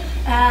teacher,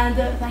 and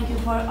thank you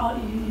for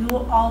you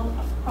all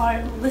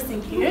are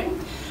listening here.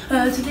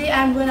 Today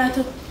I'm gonna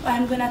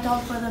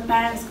talk for the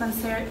parents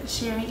concerned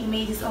sharing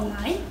images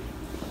online.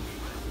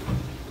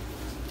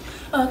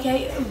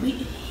 Okay,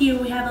 here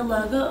we have a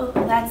logo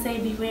that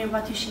says beware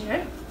what you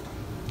share.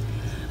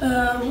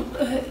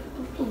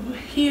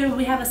 Here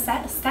we have a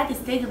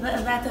statistic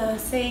that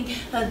saying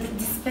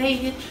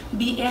despite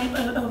being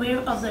aware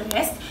of the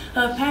risk.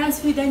 Parents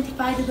who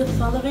identified the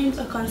following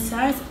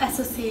concerns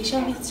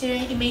association with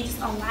sharing images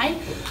online,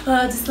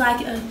 just like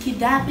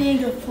kidnapping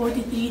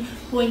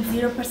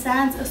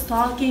 43.0%,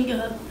 stalking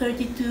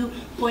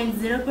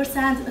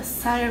 32.0%,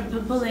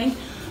 cyberbullying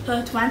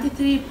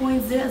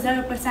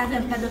 23.0%,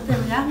 and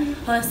pedophilia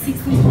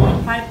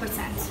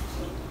 16.5%.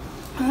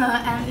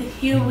 And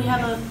here we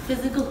have a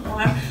physical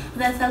harm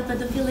that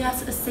pedophilia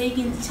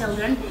taking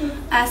children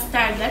as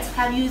targets,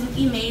 have used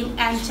email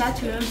and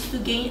chat rooms to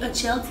gain a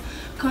child's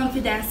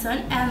confidence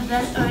and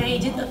then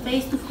arranged a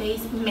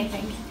face-to-face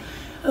meeting.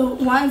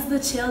 Once the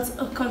child's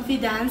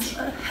confidence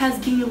has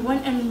been won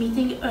and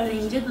meeting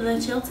arranged, the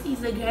child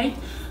is a great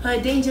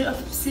danger of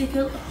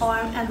physical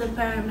harm and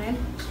impairment.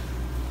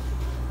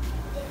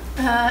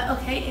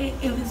 Okay,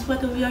 in this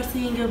photo we are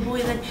seeing a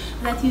boy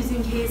that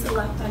using his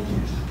laptop.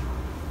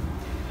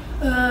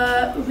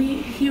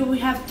 Here we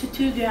have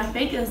two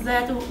graphics.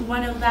 That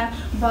one of them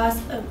was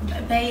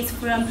based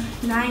from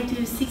 9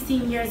 to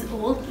 16 years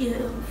old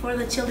for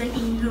the children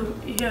in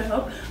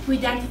Europe. We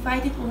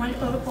identified it one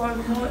or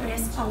more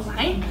risks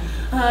online,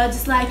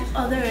 just like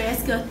other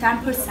risk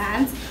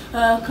 10%,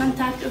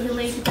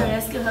 contact-related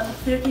risk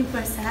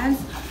 13%.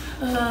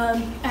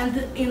 And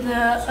in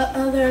the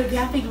other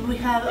graphic we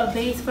have a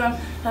base from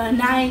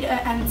 9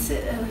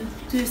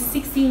 to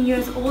 16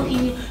 years old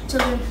in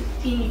children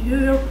in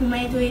Europe who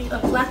made it a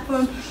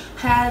platform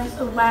had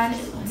when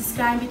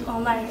described with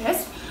online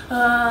risk.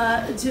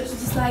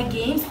 Just like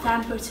games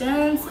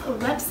 10%,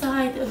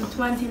 website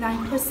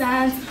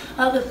 29%,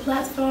 other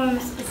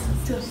platforms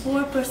to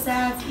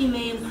 4%,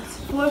 email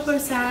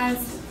 4%.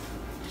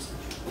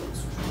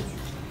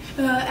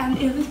 And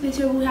in this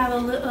picture we have a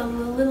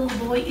little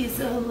boy is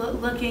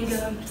looking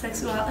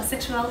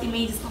sexual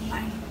images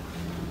online.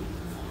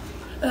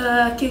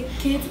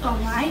 Kids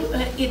online,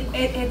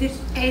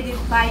 edited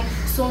by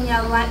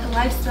Sonia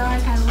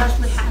Livestone and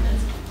Leslie Haddon.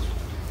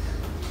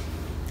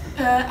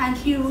 And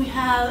here we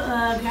have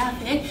a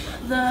graphic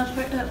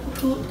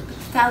who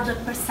tell the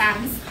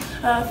percents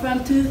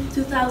from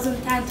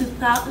 2010 to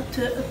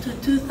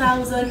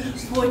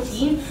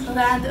 2014.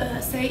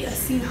 Then say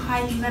see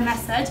hide the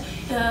message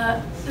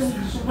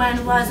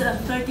when was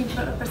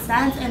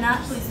 13% and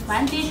now is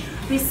 20.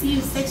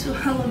 Receive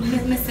sexual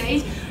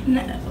message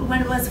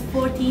when was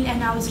 14 and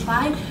now is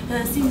 5.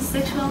 Since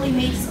sexual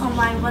images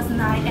online was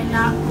 9 and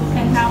now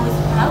is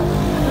 12.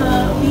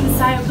 In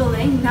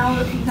cyberbullying now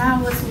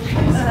was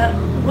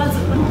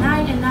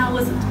 9 and now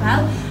was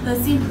 12.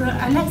 Since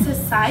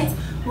annexed sites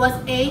was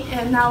 8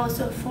 and now is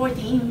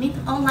 14. Meet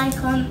online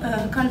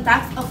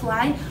contacts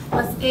offline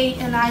was 8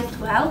 and now is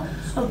 12.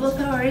 Both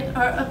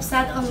are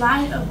upset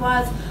online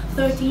was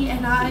 13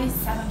 and now is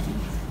 17.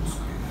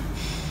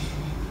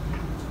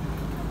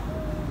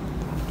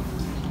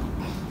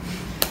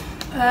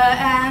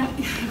 And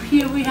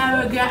here we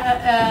have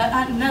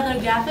another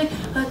graphic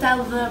that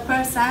tells the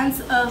percents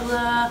of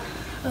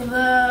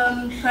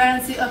the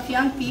frequency of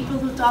young people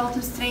who talk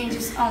to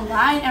strangers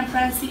online and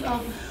frequency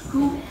of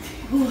who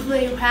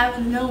they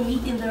have no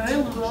meet in the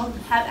real world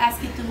have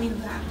asked to meet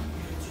them.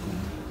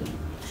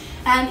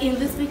 And in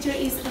this picture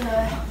is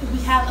we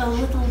have a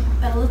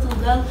little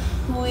girl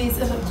who is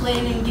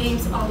playing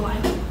games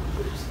online.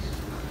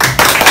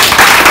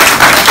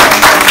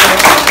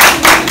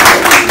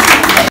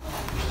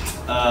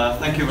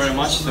 Thank you very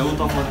much,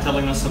 Teuta, for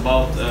telling us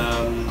about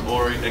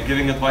or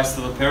giving advice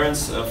to the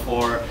parents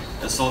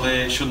so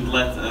they shouldn't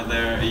let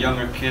their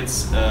younger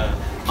kids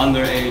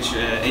under age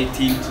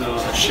 18 to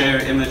share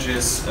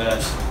images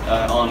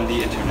on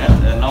the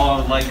internet. Now I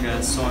would like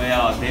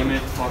Sonia Demir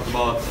to talk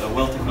about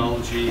will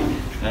technology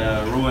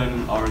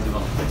ruin our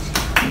development.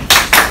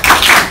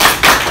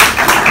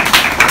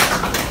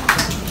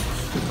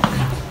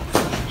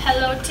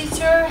 Hello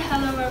teacher,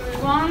 hello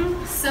everyone.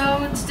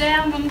 So today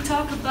I'm going to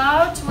talk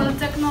about will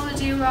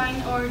technology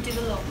ruin our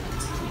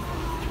development.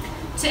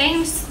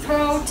 Change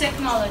through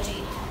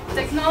technology.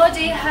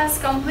 Technology has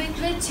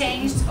completely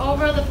changed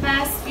over the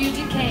past few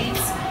decades,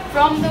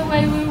 from the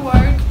way we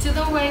work to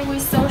the way we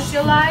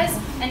socialize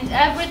and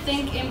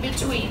everything in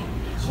between.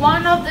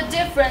 One of the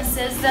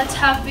differences that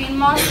have been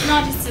most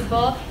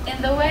noticeable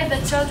in the way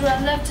that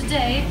children live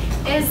today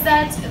is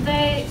that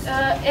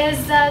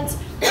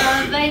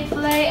they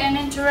play and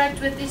interact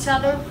with each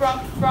other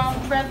from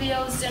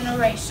previous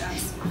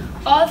generations.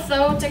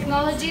 Although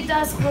technology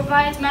does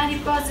provide many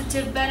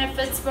positive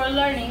benefits for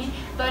learning,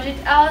 but it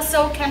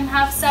also can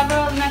have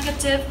several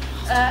negative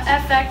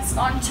effects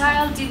on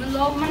child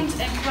development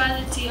and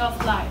quality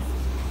of life.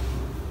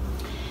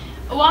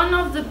 One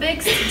of the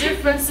big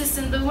differences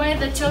in the way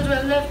that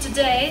children live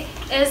today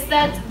is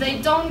that they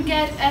don't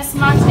get as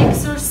much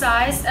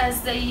exercise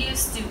as they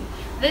used to.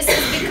 This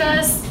is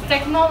because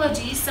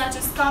technology such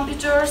as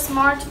computers,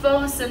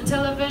 smartphones and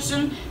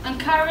television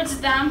encourage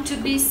them to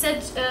be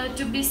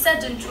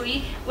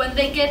sedentary when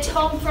they get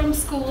home from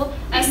school,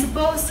 as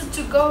opposed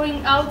to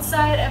going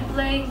outside and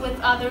playing with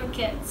other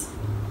kids.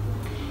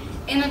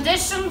 In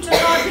addition to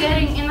not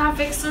getting enough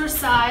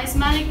exercise,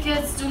 many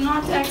kids do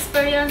not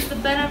experience the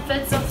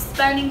benefits of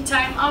spending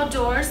time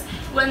outdoors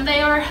when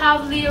they are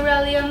heavily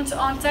reliant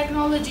on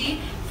technology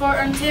for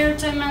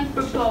entertainment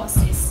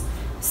purposes.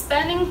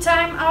 Spending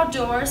time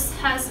outdoors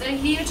has a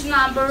huge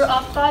number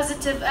of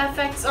positive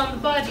effects on the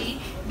body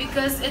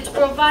because it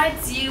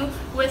provides you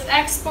with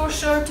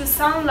exposure to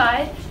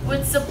sunlight,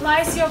 which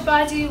supplies your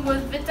body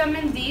with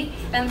vitamin D,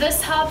 and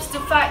this helps to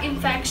fight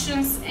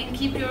infections and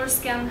keep your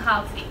skin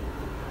healthy.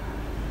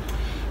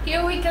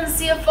 Here we can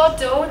see a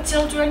photo of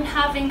children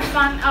having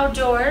fun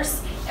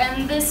outdoors,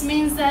 and this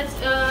means that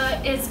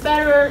it's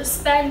better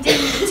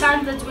spending the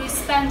time that we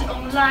spend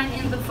online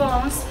in the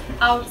phones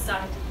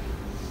outside.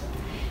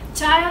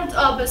 Child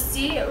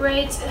obesity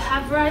rates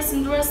have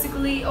risen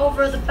drastically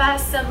over the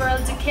past several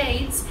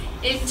decades.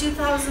 In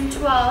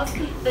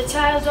 2012, the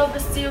child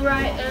obesity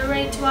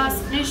rate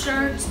was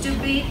measured to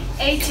be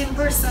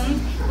 18%,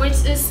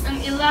 which is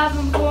an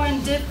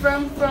 11-point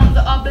difference from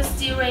the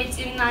obesity rate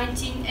in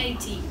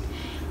 1980.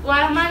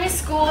 While many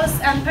schools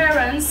and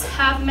parents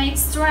have made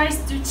strides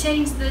to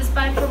change this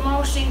by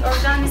promoting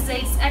organized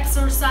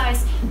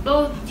exercise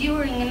both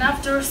during and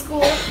after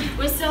school,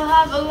 we still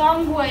have a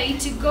long way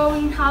to go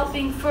in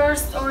helping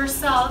first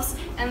ourselves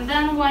and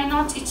then why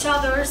not each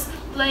other's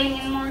playing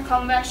in more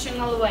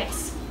conventional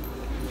ways.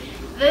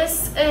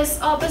 This is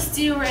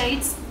obesity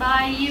rates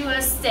by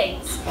US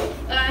states.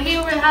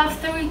 Here we have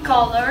three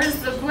colors,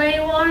 the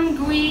gray one,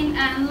 green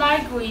and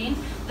light green.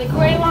 The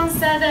gray one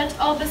said that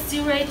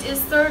obesity rate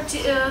is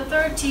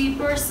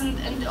 30%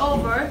 and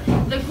over.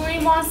 The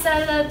green one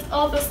said that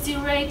obesity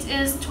rate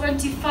is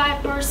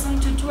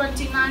 25% to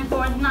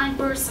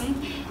 29.9%.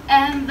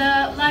 And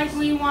the light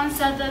green one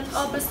said that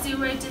obesity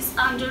rate is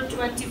under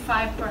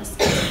 25%.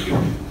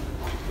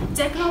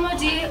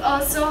 Technology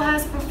also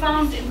has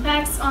profound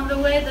impacts on the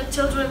way that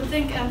children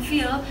think and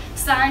feel.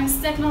 Science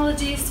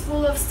technology is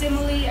full of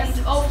stimuli and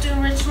often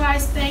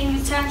requires paying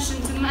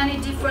attention to many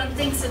different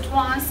things at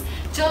once.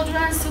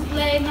 Children who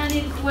play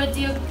many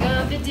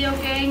video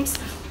games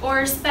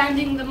or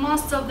spending the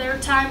most of their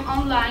time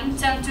online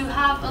tend to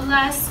have a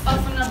less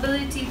of an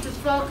ability to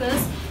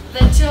focus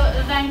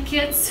than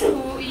kids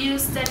who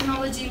use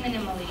technology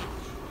minimally.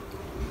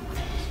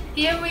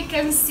 Here we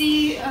can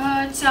see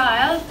a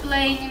child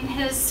playing in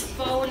his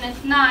phone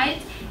at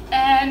night,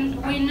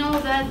 and we know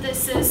that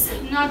this is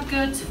not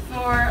good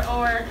for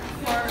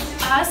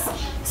us.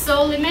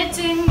 So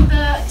limiting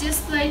the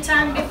display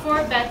time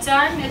before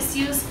bedtime is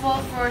useful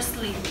for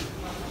sleep.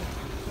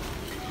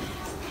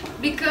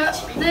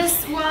 Because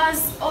this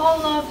was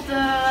all of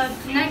the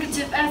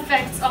negative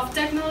effects of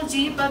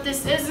technology, but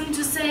this isn't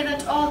to say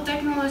that all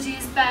technology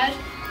is bad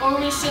or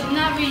we should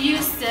never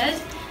use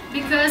it,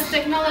 because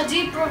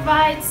technology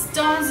provides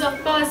tons of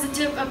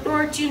positive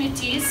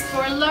opportunities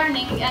for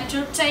learning,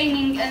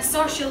 entertaining and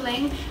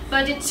socializing,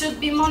 but it should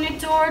be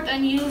monitored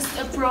and used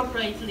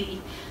appropriately.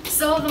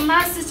 So the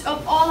message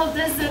of all of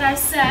this that I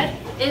said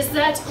is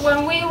that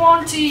when we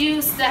want to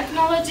use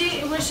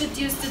technology, we should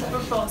use it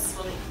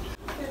purposefully.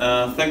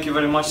 Thank you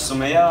very much,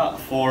 Sumaya,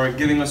 for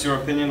giving us your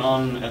opinion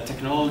on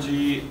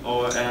technology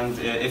and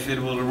if it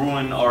will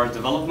ruin our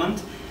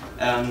development.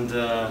 And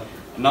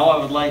now I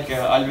would like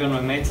Albion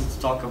Mehmet to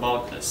talk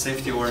about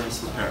safety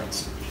awareness of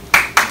parents.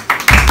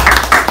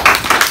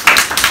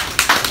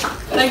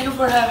 Thank you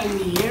for having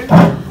me here.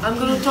 I'm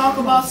going to talk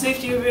about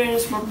safety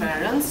awareness for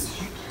parents.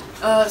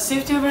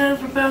 Safety awareness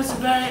for parents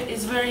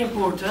is very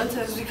important.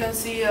 As we can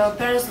see,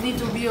 parents need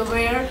to be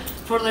aware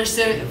for their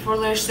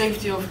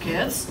safety of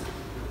kids.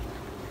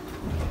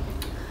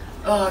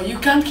 You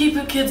can't keep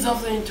the kids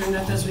off the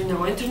internet, as we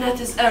know. Internet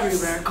is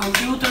everywhere.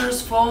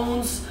 Computers,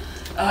 phones,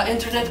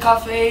 internet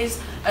cafes.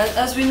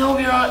 As we know,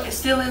 we are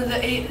still in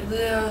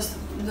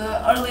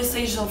the early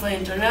stages of the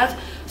internet,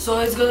 so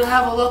it's going to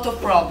have a lot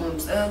of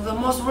problems. The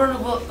most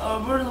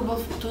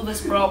vulnerable to these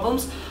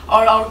problems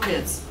are our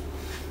kids.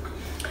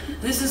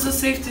 This is a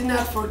safety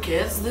net for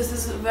kids. This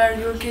is where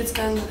your kids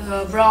can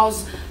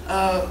browse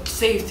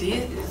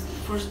safety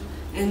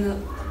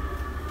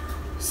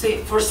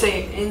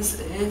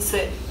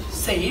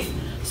safe,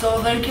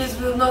 so their kids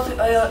will not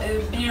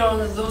appear on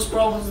those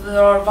problems that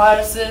are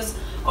viruses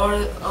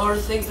or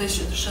things they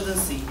shouldn't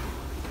see.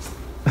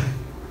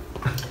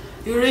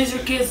 You raise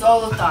your kids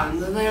all the time,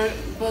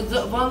 but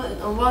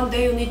one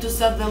day you need to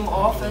set them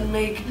off and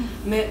make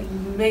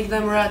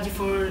them ready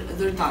for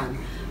their time.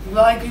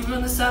 Like you're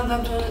gonna send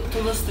them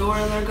to the store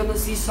and they're gonna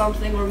see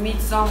something or meet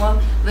someone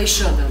they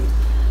shouldn't.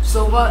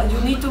 So what you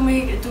need to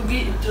make to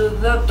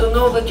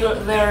know that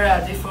they're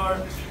ready for.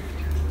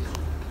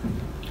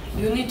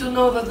 You need to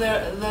know that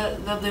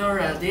they are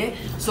ready.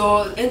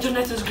 So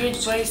internet is a great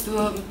place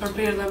to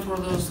prepare them for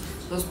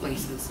those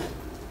places.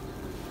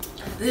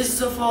 This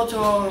is a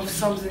photo of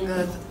something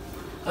that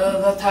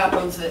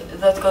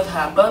could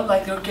happen,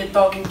 like your kid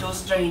talking to a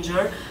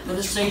stranger and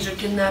the stranger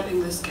kidnapping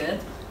this kid.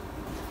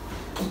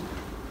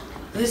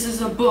 This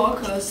is a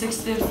book,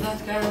 6 Tips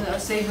That Can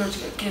Save Your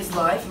Kid's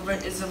Life.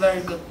 It's a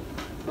very good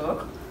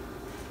book.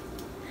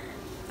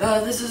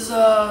 This is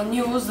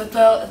news that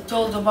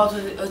told about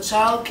a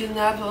child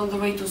kidnapped on the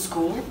way to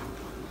school.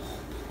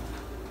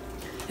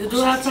 You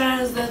do have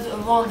parents that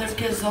want their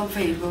kids on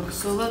Facebook,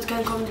 so that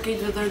can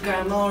communicate with their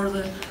grandma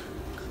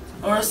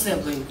or a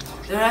sibling.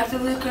 They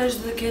actively encourage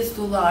the kids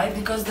to lie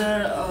because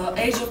their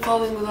age of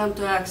allowing them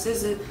to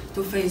access it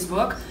to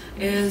Facebook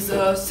is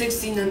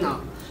 16 and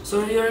up.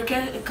 So you're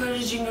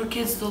encouraging your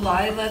kids to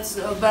lie. That's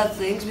a bad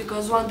thing,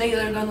 because one day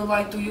they're gonna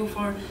lie to you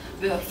for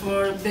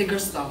bigger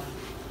stuff.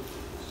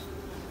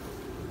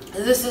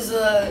 This is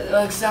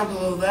an example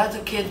of that, a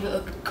kid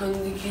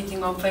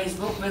communicating on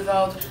Facebook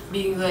without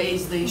being the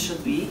age they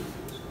should be.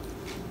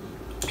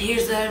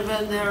 Here's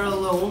when they're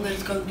alone.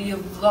 There's going to be a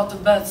lot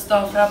of bad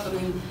stuff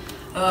happening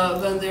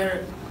when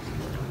they're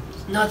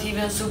not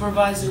even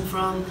supervising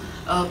from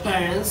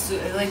parents.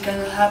 It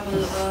can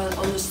happen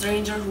on a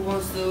stranger who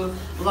wants to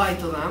lie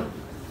to them.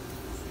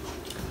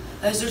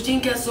 As your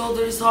teen gets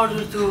older, it's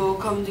harder to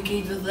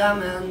communicate with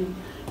them, and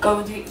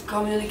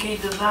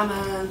communicate with them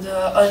and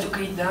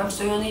educate them.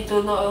 So you need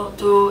to know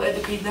to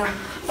educate them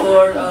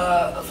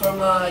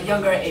from a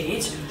younger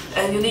age,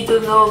 and you need to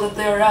know that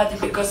they're ready,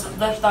 because at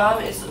that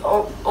time it's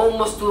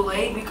almost too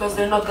late, because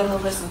they're not gonna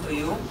listen to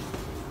you.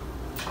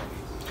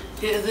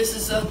 This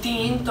is a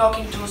teen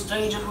talking to a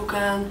stranger who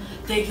can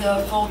take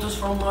photos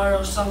from her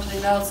or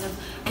something else, and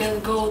can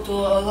go to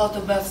a lot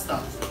of bad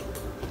stuff.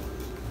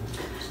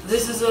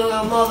 This is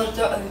a mother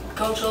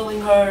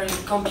controlling her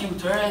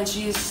computer, and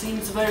she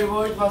seems very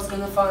worried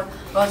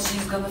what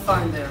she's gonna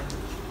find there.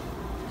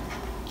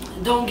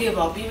 Don't give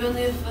up, even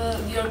if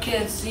your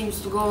kid seems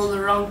to go on the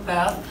wrong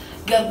path.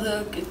 Get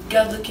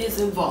the kids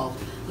involved.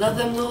 Let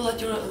them know that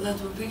the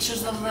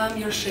pictures of them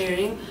you're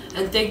sharing,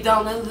 and take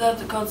down anything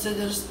that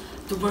considers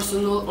too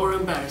personal or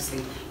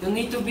embarrassing. You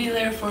need to be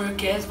there for your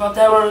kids,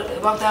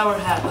 whatever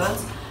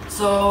happens.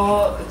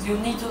 So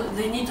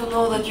they need to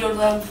know that you're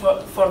there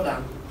for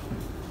them.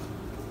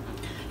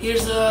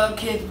 Here's a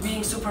kid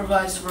being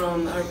supervised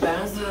from her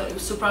parents.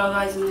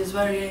 Supervising is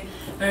very,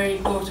 very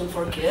important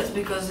for kids,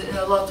 because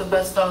a lot of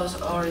bad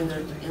stuff are in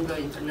the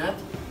internet.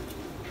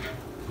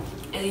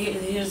 And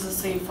here's the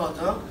same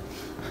photo.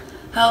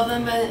 Help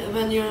them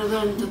when you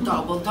learn to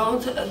double.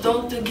 Don't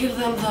give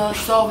them the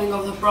solving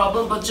of the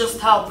problem, but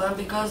just help them,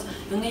 because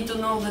you need to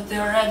know that they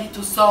are ready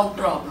to solve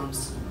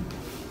problems.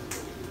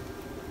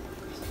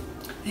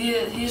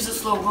 Here's the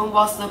slogan,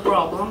 what's the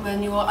problem?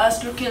 When you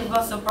ask your kids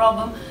what's the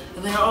problem,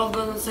 they're all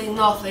going to say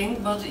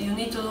nothing, but you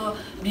need to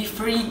be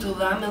free to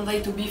them, and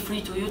they to be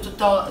free to you to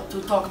talk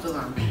to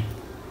them.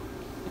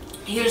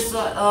 Here's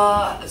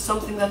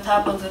something that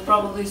happens that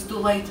probably is too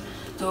late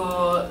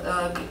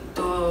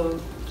to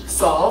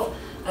solve,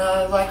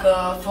 like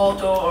a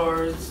photo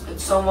or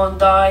someone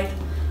died.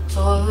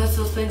 So that's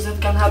the things that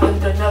can happen on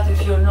the internet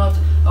if you're not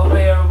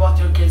aware of what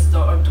your kids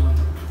are doing.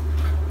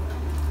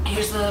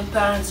 Here's the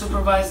parent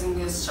supervising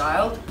his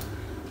child.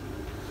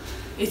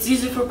 It's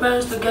easy for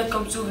parents to get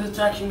confused with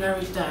tracking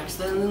every text,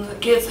 and the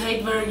kids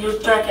hate where you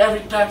track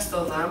every text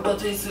of them,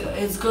 but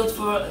it's good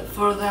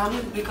for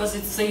them, because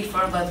it's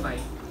safer that way.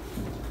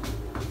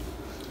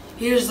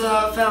 Here's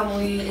a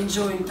family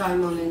enjoying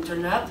time on the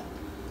internet.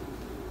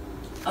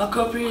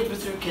 Cooperate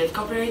with your kids.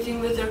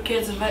 Cooperating with your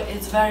kids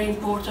is very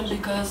important,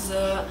 because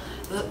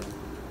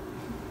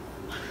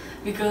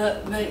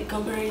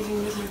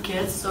cooperating with your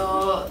kids,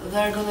 so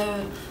they're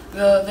gonna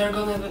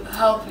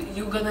help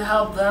you. Gonna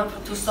help them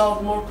to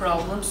solve more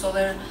problems. So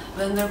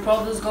when their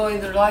problems go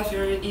in their life,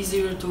 you're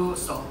easier to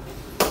solve.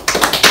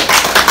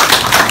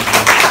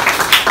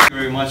 Thank you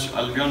very much,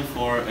 Albion,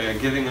 for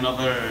giving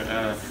another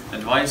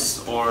advice,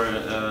 or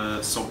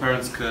so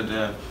parents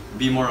could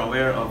be more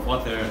aware of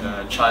what their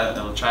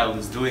child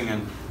is doing,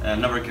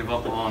 and never give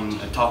up on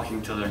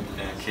talking to their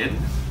kid.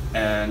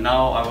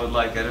 Now I would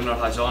like Erinur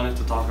Hajani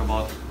to talk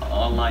about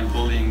online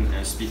bullying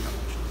speak up.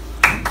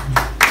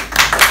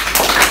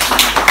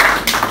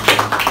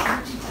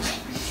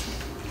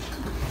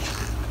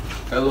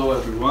 Hello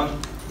everyone.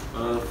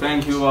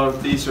 Thank you, our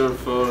teacher,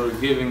 for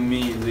giving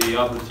me the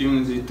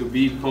opportunity to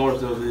be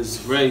part of this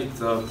great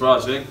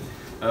project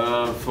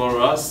for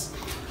us.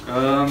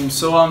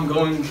 So I'm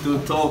going to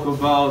talk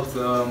about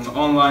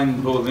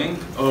online bullying,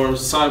 or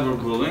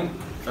cyberbullying,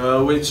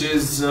 which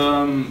is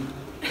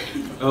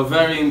a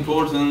very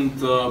important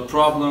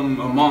problem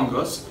among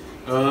us.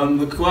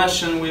 The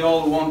question we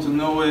all want to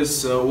know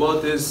is,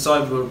 what is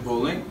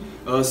cyberbullying?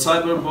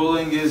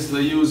 Cyberbullying is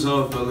the use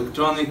of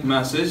electronic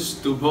message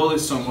to bully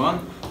someone,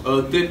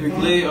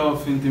 typically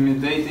of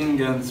intimidating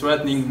and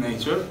threatening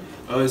nature.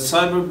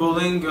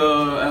 Cyberbullying,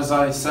 as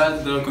I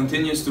said,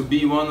 continues to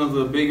be one of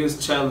the biggest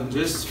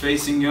challenges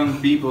facing young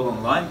people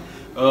online.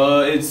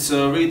 It's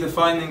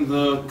redefining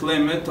the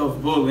climate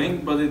of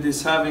bullying, but it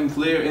is having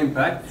clear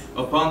impact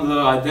upon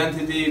the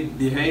identity,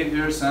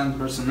 behaviors and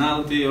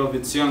personality of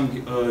its young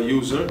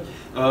user.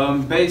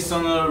 Based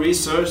on a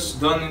research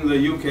done in the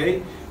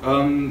UK,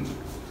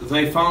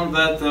 they found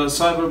that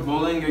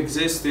cyberbullying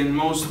exists in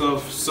most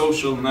of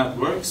social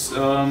networks.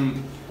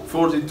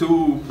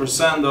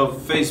 42%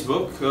 of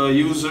Facebook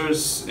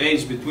users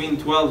aged between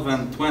 12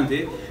 and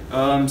 20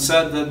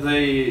 said that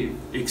they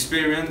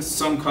experienced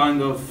some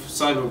kind of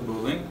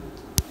cyberbullying.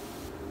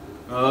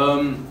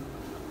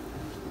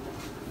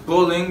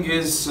 Bullying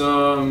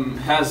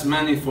has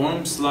many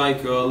forms,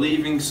 like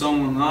leaving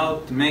someone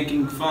out,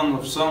 making fun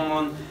of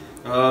someone,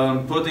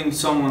 putting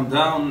someone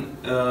down,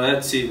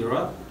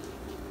 etc.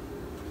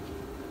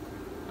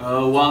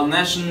 While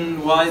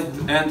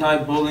nationwide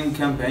anti-bullying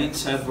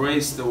campaigns have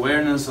raised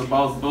awareness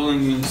about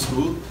bullying in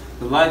school,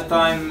 the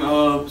lifetime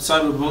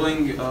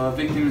cyberbullying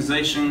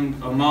victimization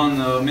among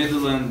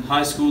middle and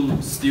high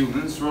school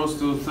students rose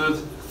to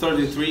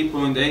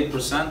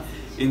 33.8%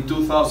 in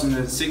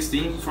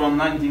 2016 from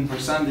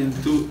 19% in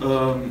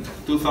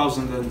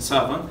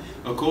 2007,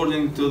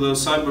 according to the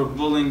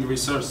Cyberbullying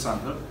Research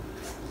Center.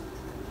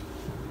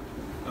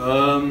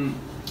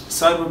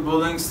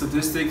 Cyberbullying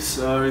statistics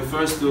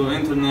refers to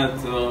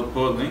internet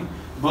bullying.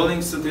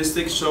 Bullying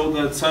statistics show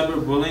that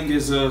cyberbullying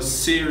is a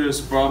serious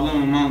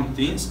problem among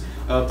teens.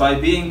 By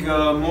being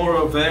more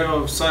aware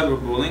of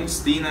cyberbullying,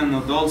 teens and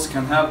adults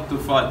can help to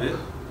fight it.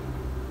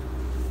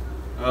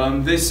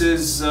 This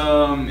is,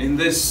 in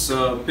this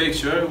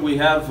picture, we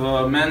have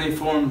many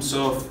forms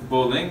of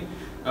bullying,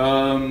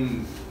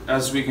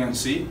 as we can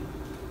see.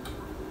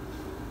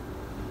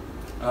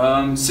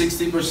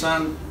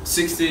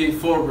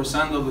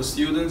 64% of the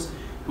students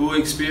who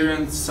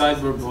experienced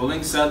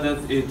cyberbullying said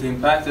that it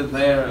impacted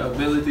their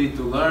ability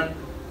to learn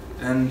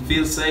and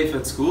feel safe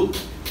at school,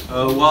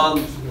 while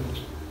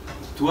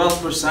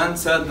 12%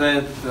 said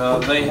that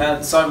they had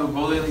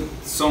cyberbullied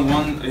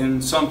someone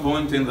in some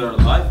point in their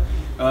life.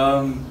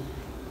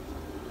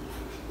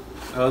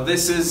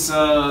 This is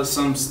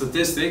some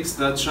statistics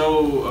that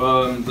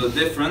show the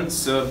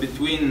difference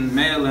between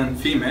male and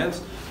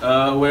females,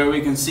 where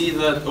we can see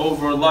that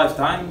over a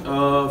lifetime,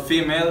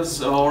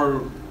 females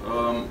are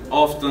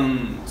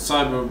often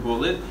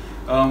cyberbullied,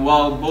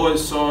 while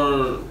boys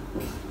are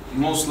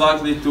most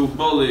likely to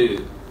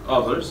bully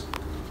others.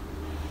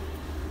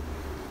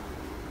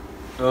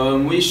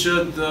 We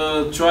should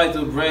try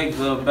to break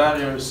the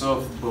barriers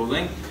of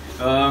bullying.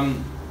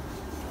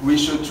 We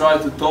should try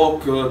to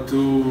talk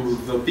to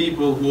the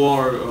people who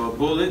are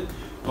bullied,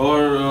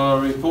 or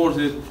report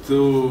it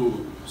to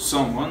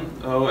someone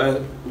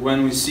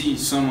when we see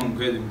someone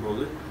getting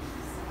bullied.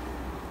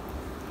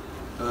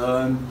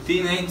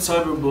 Teenage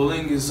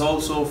cyberbullying is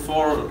also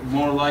far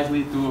more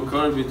likely to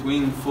occur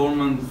between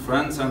former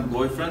friends and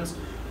boyfriends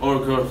or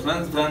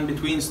girlfriends than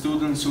between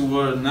students who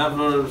were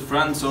never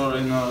friends or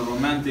in a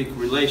romantic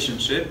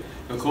relationship,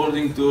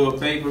 according to a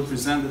paper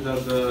presented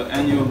at the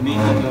annual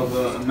meeting of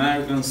the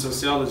American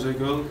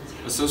Sociological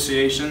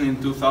Association in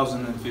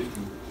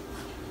 2015.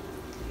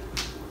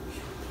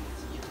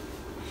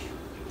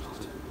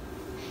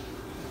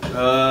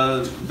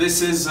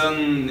 This is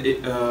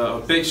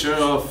a picture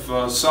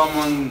of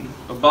someone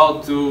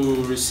about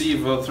to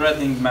receive a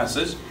threatening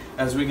message.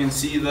 As we can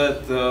see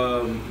that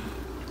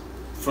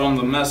from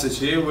the message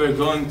here, we're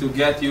going to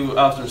get you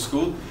after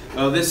school.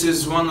 This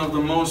is one of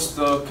the most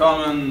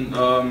common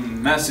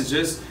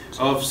messages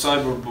of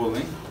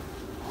cyberbullying.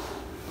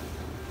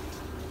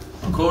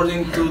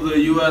 According to the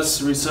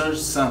US Research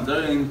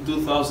Center in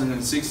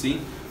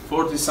 2016,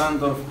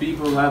 40% of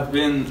people have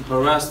been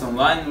harassed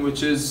online,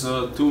 which is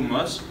too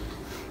much.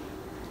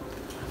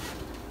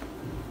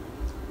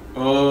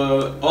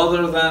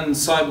 Other than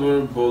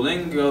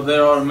cyberbullying,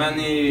 there are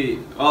many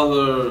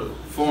other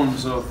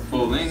forms of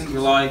bullying,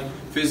 like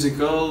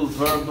physical,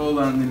 verbal,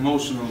 and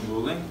emotional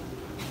bullying.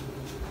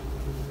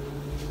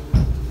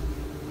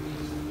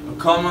 A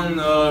common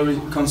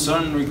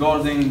concern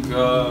regarding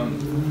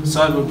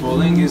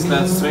cyberbullying is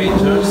that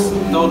strangers,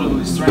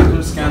 totally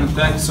strangers, can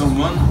attack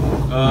someone,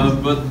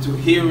 but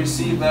here we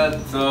see that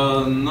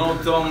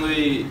not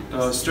only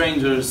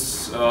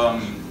strangers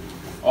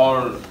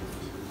are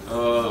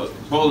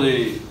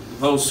bully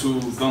those who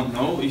don't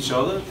know each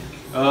other.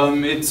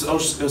 It's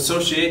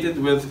associated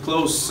with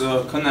close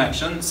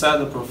connection,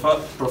 said a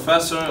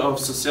professor of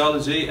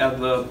sociology at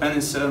the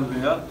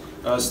Pennsylvania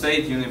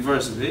State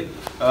University.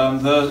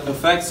 The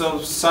effects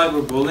of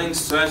cyberbullying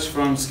stretch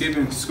from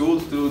skipping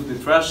school to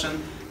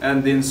depression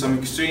and, in some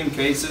extreme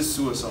cases,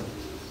 suicide.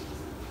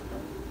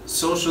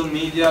 Social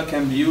media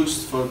can be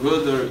used for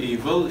good or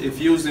evil.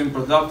 If used in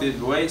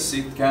productive ways,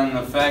 it can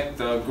affect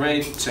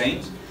great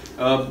change.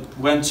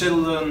 When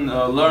children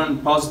learn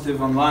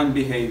positive online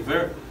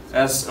behavior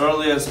as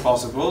early as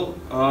possible,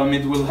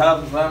 it will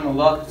help them a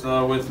lot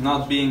with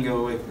not being a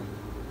victim.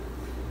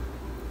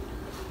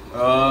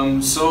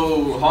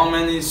 So how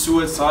many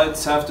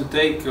suicides have to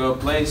take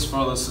place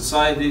for the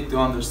society to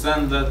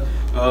understand that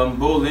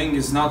bullying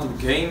is not a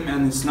game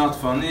and it's not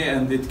funny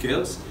and it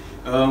kills?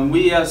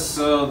 We as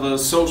the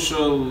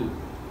social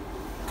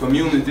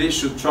community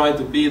should try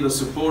to be the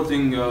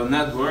supporting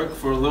network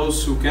for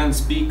those who can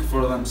speak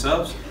for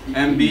themselves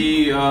and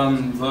be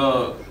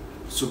the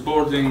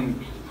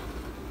supporting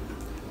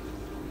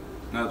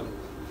network.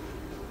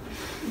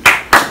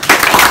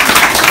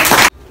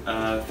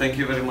 Thank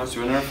you very much,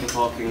 Winner, for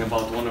talking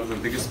about one of the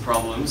biggest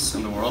problems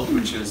in the world,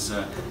 which is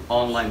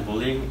online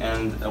bullying,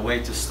 and a way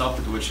to stop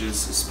it, which is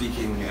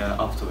speaking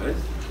up to it.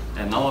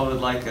 And now I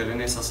would like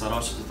Renée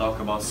Sasaroche to talk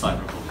about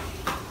cyberbullying.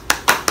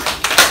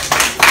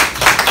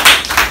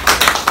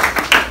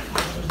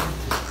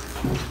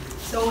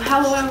 So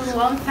hello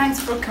everyone, thanks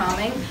for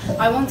coming.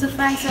 I want to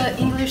thank the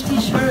English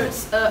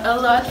teachers a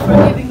lot for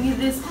giving me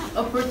this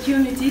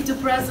opportunity to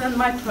present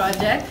my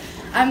project.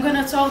 I'm going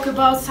to talk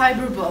about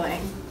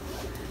cyberbullying.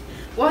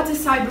 What is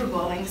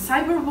cyberbullying?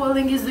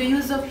 Cyberbullying is the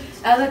use of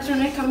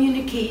electronic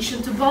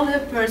communication to bully a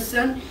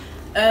person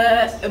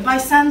by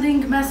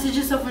sending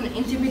messages of an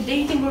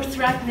intimidating or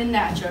threatening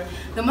nature.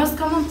 The most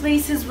common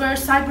places where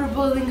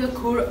cyberbullying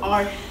occurs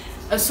are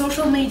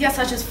social media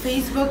such as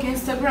Facebook,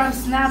 Instagram,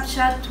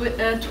 Snapchat,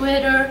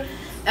 Twitter,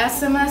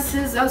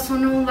 SMSs, also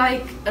known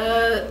like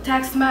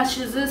text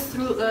messages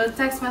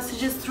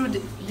through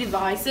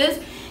devices,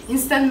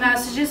 instant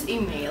messages,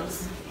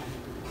 emails.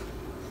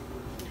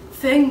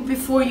 think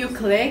before you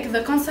click.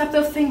 The concept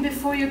of think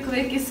before you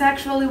click is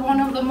actually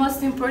one of the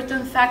most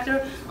important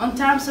factors on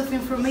terms of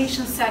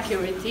information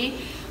security.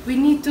 We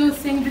need to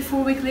think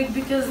before we click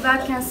because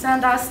that can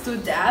send us to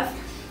death.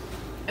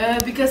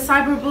 Because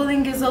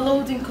cyberbullying is a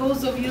loading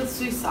cause of youth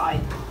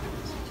suicide.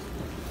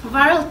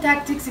 Viral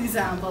tactics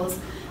examples.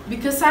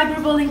 Because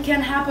cyberbullying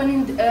can happen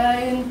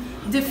in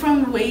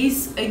different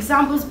ways,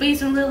 examples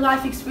based on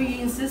real-life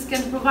experiences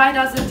can provide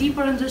us a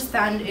deeper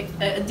understanding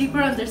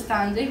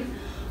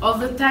of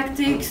the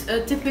tactics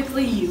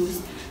typically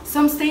used.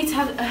 Some states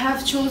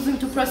have chosen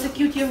to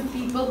prosecute young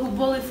people who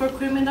bully for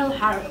criminal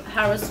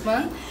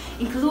harassment,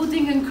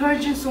 including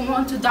encouraging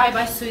someone to die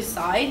by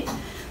suicide.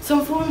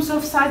 Some forms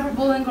of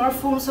cyberbullying are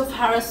forms of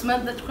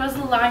harassment that cross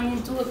the line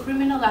into a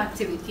criminal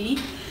activity,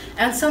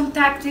 and some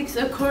tactics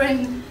occur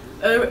in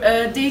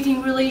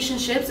dating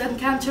relationships and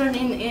can turn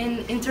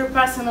in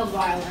interpersonal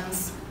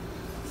violence.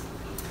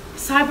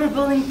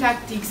 Cyberbullying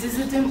tactics. Is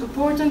it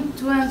important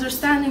to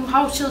understanding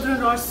how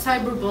children are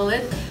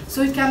cyberbullied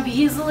so it can be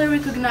easily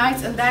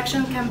recognized and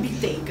action can be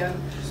taken?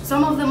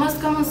 Some of the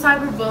most common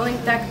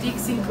cyberbullying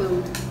tactics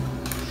include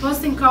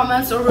posting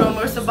comments or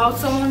rumors about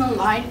someone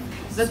online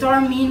that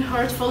are mean,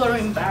 hurtful, or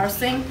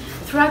embarrassing,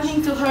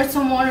 threatening to hurt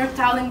someone or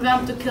telling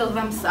them to kill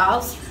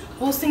themselves,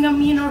 posting a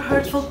mean or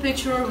hurtful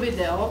picture or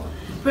video,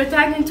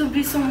 pretending to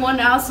be someone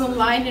else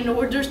online in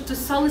order to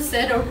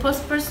solicit or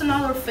post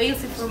personal or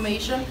false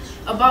information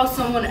about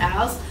someone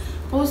else,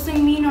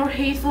 posting mean or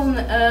hateful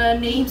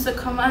names,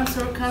 comments,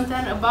 or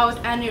content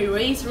about any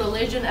race,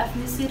 religion,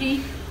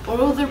 ethnicity, or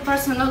other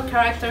personal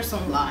characters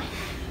online,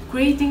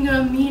 creating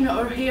a mean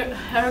or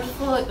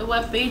hurtful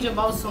web page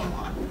about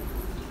someone.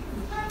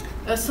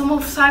 Some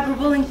of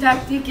cyberbullying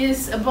tactic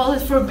is a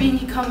bullet for being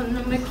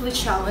economically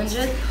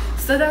challenged.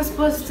 Students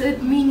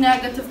posted mean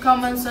negative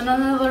comments on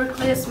another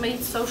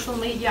classmate's social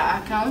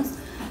media accounts,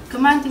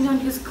 commenting on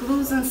his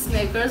clothes and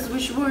sneakers,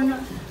 which were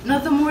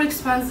not the more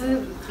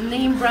expensive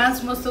name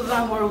brands most of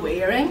them were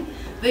wearing.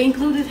 They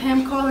included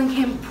him calling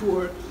him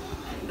poor.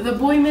 The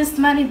boy missed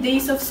many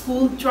days of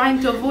school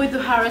trying to avoid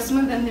the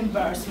harassment and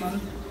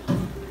embarrassment.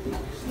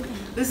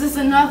 This is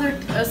another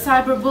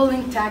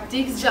cyberbullying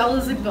tactic,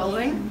 jealousy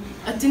bullying.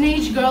 A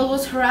teenage girl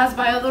was harassed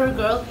by another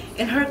girl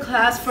in her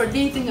class for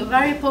dating a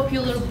very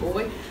popular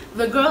boy.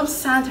 The girl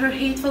sent her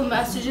hateful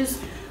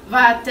messages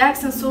via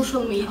text and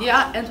social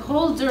media and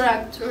whole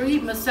directory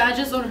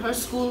messages on her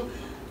school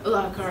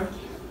locker.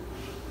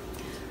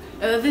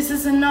 This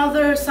is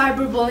another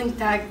cyberbullying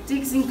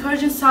tactics,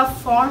 encouraging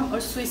self-harm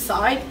or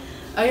suicide.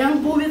 A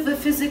young boy with a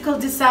physical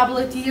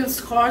disability and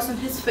scars on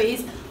his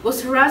face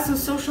was harassed on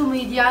social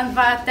media and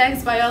via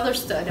text by other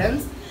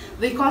students.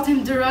 They called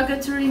him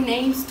derogatory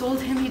names,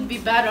 told him he'd be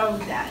better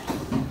off dead.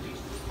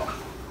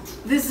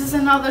 This is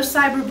another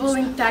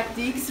cyberbullying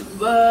tactics,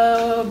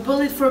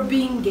 bullied for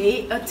being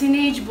gay. A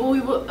teenage boy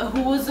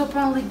who was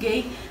openly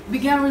gay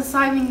began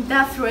receiving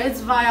death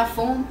threats via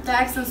phone,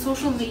 text, and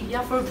social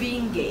media for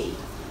being gay.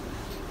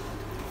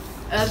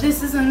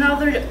 This is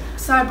another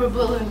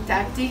cyberbullying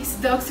tactics,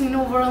 doxing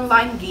over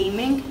online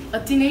gaming.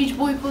 A teenage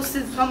boy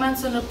posted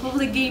comments on a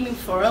public gaming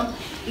forum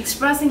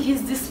expressing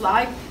his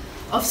dislike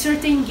of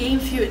certain game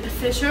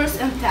features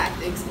and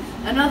tactics.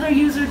 Another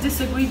user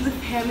disagreed with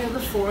him in the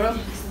forum,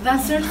 then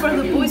searched for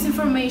the boy's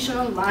information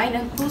online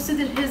and posted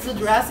his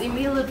address,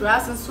 email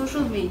address, and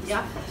social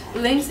media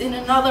links in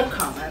another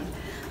comment.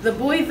 The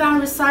boy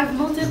then received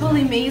multiple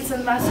emails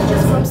and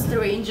messages from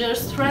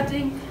strangers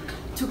threatening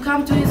to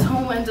come to his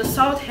home and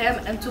assault him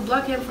and to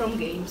block him from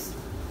games.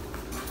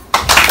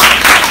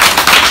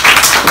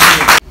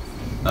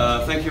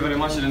 Thank you very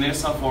much,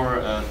 Elenesa,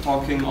 for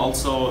talking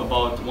also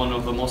about one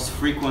of the most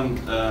frequent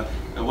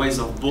ways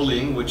of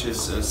bullying, which is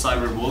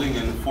cyberbullying,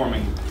 and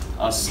informing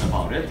us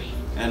about it.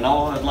 And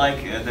now I'd like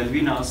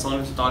Delvina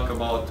Aslan to talk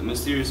about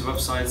mysterious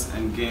websites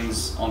and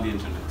games on the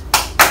internet.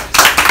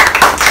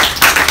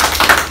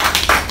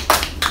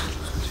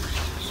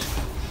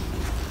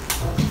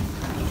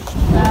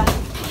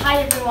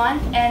 Hi everyone,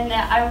 and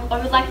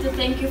I would like to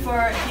thank you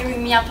for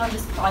hearing me out on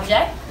this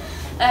project.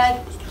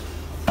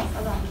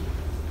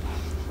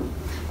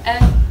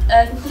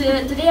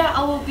 Today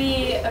I will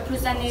be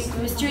presenting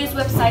mysterious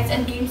websites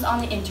and games on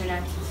the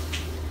internet.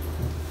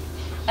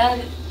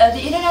 The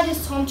internet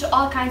is home to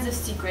all kinds of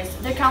secrets.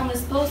 There are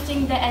countless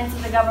posting that ends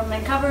in the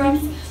government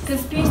cover-ups,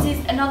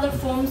 conspiracies, and all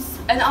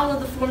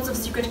other forms of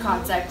secret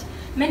contact.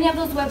 Many of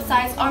those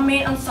websites are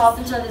made unsolved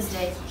until this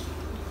day.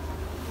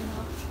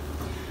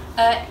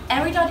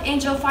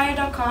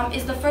 Henry.angelfire.com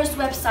is the first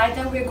website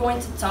that we're going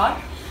to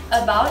talk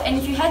about, and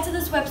if you head to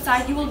this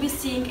website you will be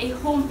seeing a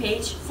home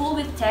page full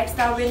with text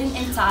that are written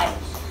in Thai.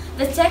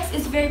 The text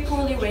is very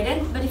poorly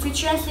written, but if you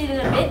translate it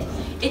a bit,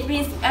 it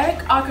means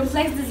ERIC are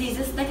complex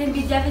diseases that can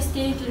be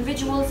devastating to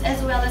individuals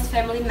as well as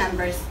family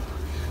members.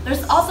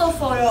 There's also a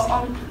photo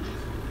on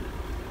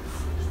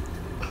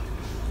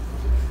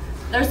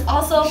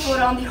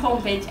the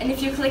homepage, and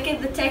if you click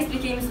it, the text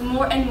becomes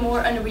more and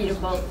more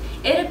unreadable.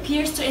 It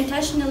appears to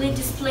intentionally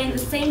display the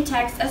same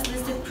text as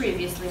listed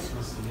previously.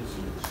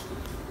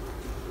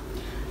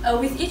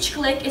 With each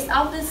click, it's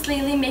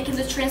obviously making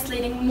the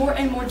translating more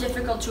and more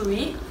difficult to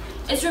read.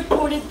 It's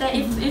reported that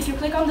if you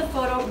click on the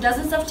photo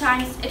dozens of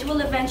times, it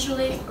will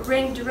eventually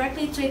ring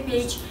directly to a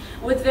page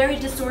with very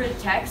distorted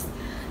text.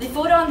 The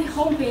photo on the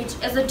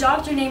homepage is a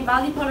doctor named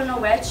Bali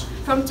Poronowech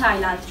from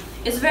Thailand.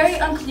 It's very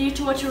unclear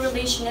to what your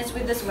relation is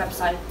with this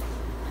website.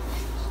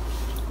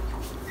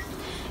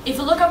 If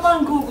you look up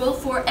on Google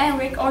for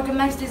Enric or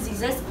Gemex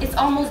diseases, it's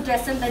almost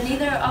destined that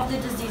neither of the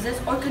diseases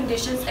or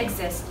conditions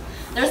exist.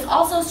 There's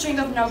also a string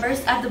of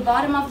numbers at the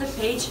bottom of the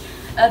page,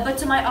 but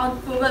to my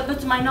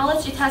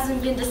knowledge, it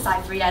hasn't been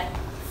deciphered yet.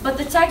 But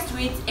the text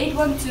reads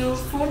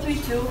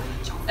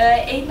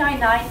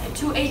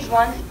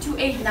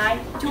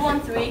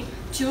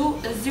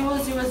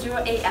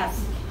 812-432-899-281-289-213-2000AF.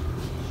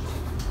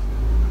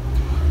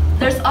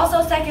 There's also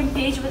a second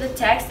page with a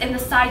text in the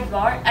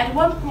sidebar. At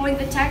one point,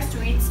 the text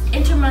reads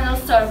Interminal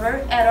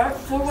server error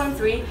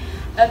 413,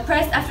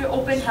 pressed after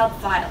open help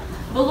file.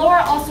 Below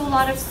are also a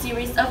lot of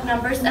series of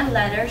numbers and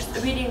letters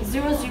reading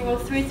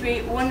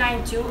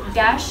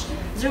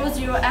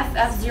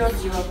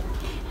 0033192-00FF00.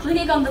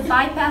 Clicking on the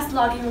bypass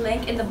login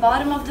link in the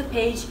bottom of the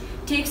page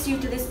takes you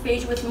to this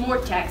page with more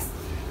text.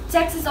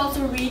 Text is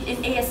also read in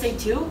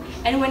ASA2,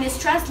 and when it's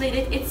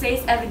translated, it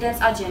says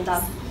evidence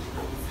agenda.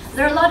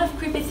 There are a lot of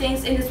creepy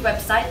things in this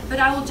website, but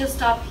I will just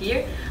stop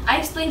here. I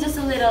explained just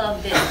a little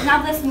of this.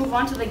 Now let's move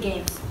on to the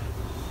games.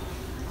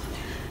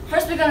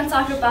 First, we're going to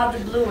talk about the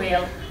Blue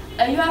Whale.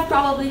 You have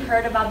probably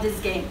heard about this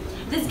game.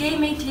 This game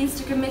made teens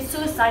to commit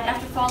suicide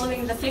after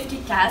following the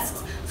 50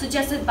 tasks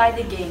suggested by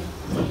the game.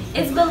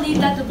 It's believed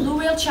that the Blue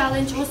Whale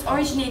Challenge was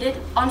originated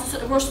on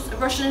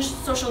Russian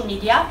social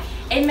media.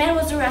 A man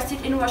was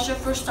arrested in Russia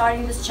for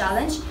starting this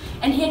challenge,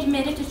 and he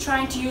admitted to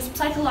trying to use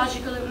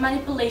psychological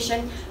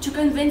manipulation to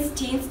convince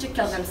teens to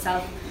kill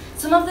themselves.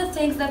 Some of the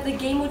things that the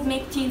game would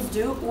make teens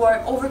do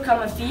were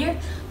overcome a fear,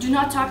 do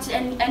not talk to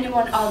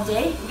anyone all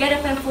day, get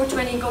up at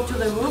 4:20 and go to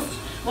the roof,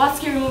 watch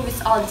scary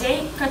movies all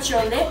day, cut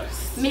your lip,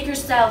 make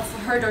yourself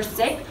hurt or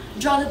sick,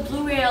 draw the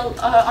blue whale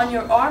on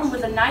your arm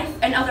with a knife,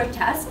 and other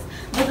tasks.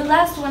 But the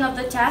last one of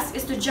the tasks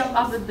is to jump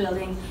off the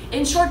building.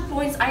 In short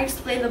points, I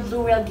explain the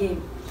Blue Whale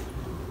game.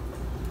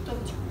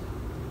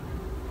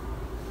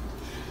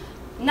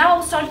 Now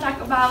we'll start to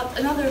talk about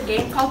another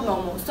game called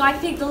Momo. So I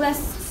think the less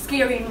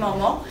scary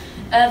Momo.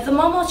 The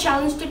Momo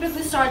challenge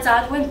typically starts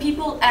out when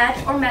people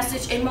add or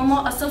message a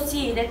Momo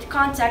associated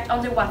contact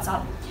on their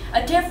WhatsApp.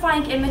 A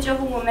terrifying image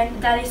of a woman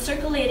that is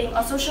circulating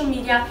on social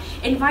media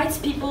invites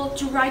people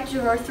to write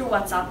to her through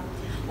WhatsApp.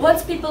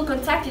 Once people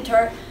contacted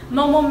her,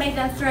 Momo may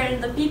then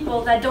threaten the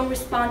people that don't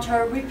respond to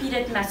her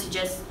repeated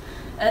messages.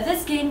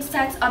 This game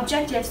sets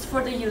objectives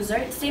for the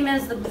user, same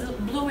as the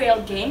Blue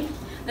Whale game.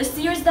 The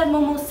series that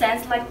Momo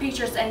sends, like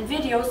pictures and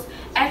videos,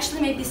 actually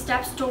may be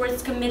steps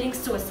towards committing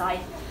suicide,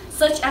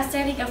 such as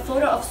sending a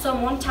photo of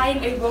someone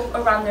tying a rope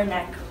around their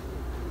neck.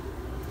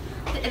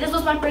 This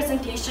was my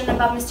presentation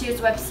about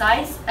mysterious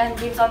websites and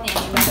games on the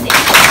internet.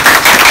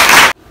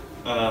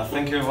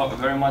 Thank you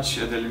very much,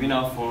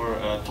 Delvina, for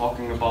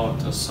talking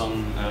about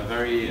some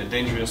very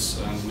dangerous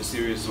and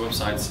mysterious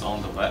websites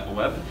on the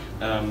web.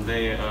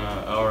 They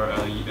are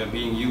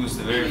being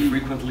used very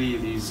frequently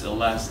these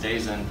last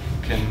days and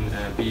can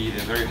be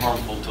very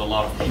harmful to a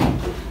lot of people.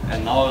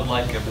 And now I'd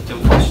like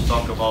Batil to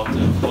talk about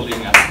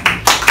bullying.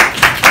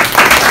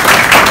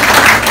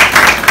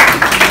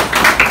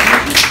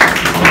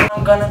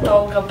 I'm gonna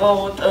talk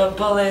about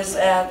bullies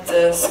at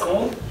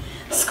school.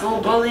 School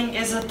bullying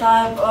is a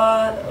type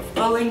of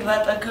bullying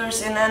that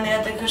occurs in any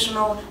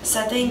educational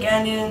setting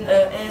and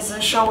is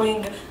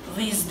showing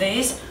these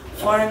days.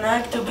 For an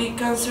act to be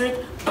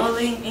considered,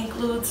 bullying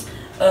includes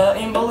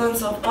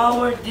imbalance of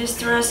power,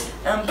 distress,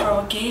 and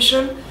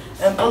provocation.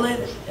 And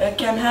bullying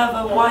can have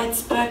a wide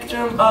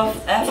spectrum of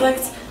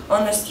effects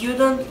on a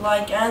student,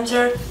 like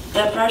anger,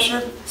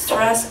 depression,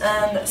 stress,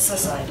 and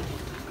suicide.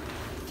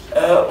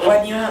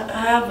 When you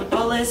have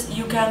bullies,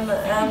 you can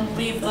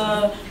leave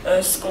the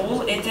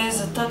school. It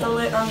is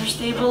totally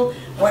understandable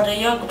when a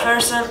young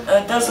person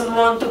doesn't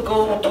want to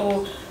go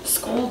to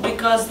school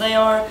because they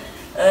are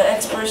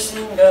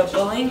experiencing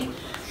bullying.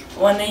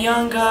 When a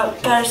young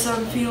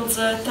person feels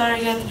a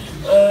target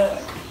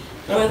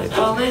with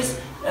bullies,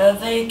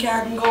 they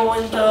can go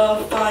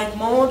into fight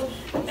mode,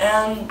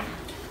 and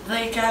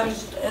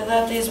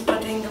that is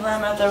putting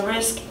them at a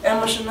risk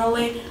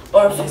emotionally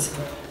or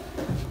physically.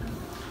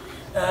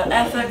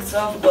 Effects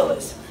of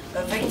bullies.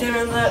 A victim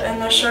in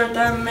the short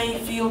term may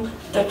feel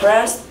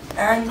depressed,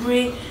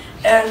 angry,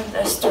 and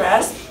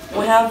stressed.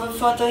 We have a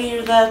photo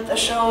here that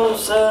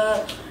shows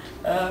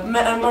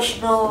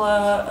emotional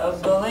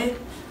bully.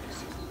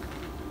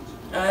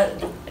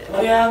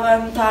 We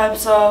have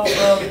types of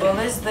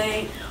bullies.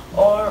 They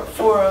are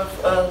four of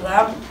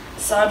them: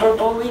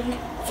 cyberbullying,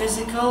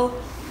 physical,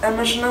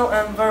 emotional,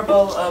 and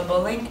verbal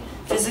bullying.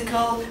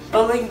 Physical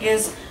bullying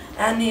is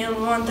any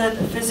unwanted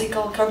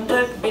physical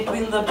contact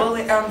between the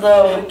bully and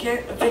the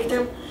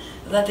victim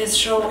that is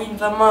showing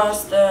the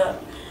most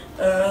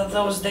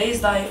those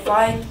days, like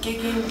fight,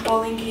 kicking,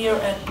 pulling here,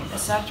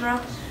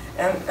 etc.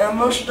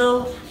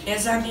 Emotional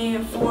is any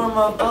form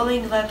of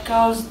bullying that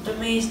causes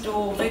damage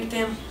to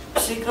victim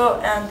psycho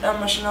and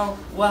emotional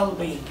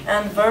well-being.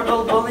 And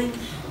verbal bullying,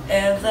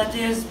 that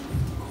is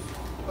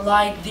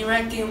like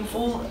directing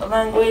full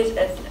language,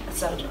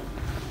 etc.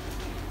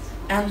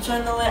 And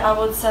finally, I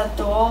would say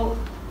to all,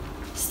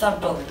 stop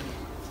bullying.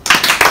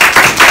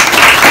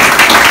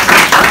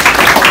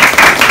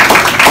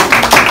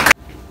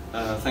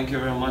 Thank you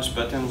very much,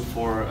 Betim,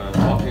 for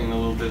talking a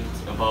little bit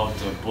about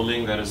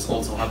bullying that is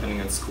also happening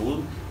at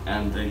school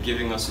and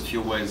giving us a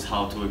few ways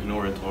how to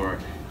ignore it or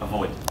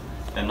avoid it.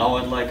 And now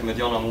I'd like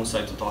Mediana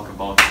Musai to talk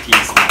about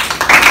teen slang.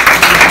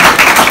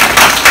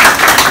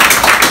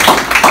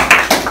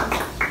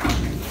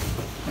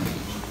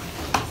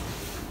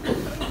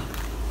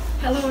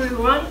 Hello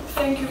everyone,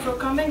 thank you for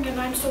coming and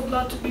I'm so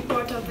glad to be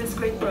part of this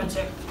great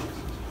project.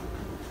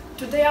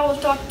 Today I will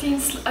talk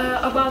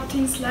about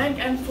teen slang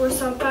and for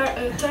some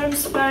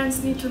terms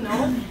parents need to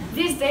know.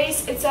 These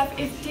days it's as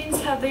if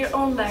teens have their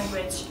own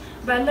language.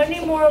 By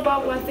learning more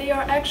about what they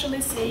are actually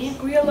saying,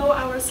 we allow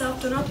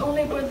ourselves to not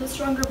only build a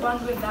stronger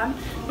bond with them,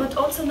 but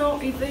also know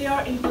if they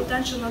are in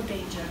potential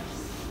danger.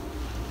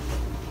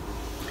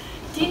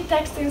 Teen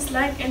texting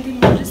slang and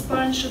emojis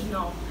parents should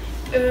know.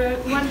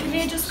 When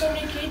teenagers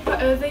communicate,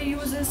 they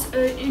use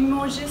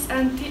emojis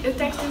and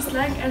texting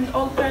slang, and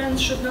all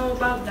parents should know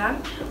about them.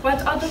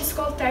 What adults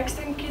call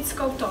texting, kids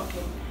call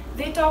talking.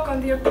 They talk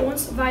on their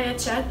phones via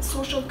chat,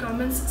 social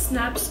comments,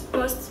 snaps,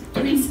 posts,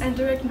 tweets, and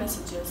direct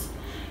messages.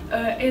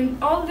 In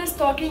all this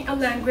talking, a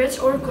language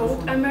or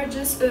code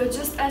emerges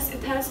just as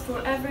it has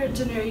for every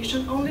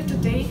generation. Only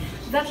today,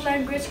 that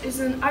language is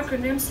in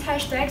acronyms,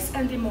 hashtags,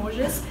 and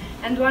emojis.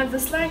 And while the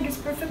slang is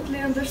perfectly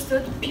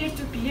understood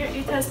peer-to-peer,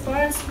 it has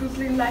parents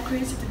Googling like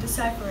crazy to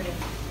decipher it.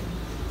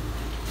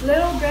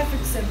 Little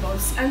graphic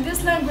symbols, and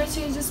this language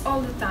changes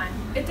all the time.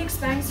 It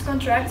expands,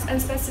 contracts,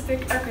 and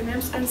specific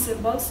acronyms and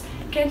symbols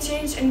can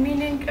change in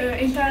meaning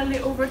entirely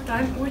over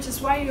time, which is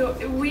why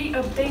we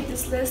update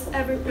this list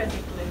every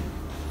periodically.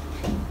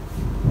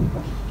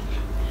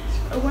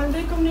 When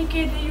they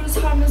communicate, they use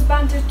harmless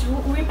banter too.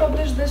 We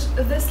publish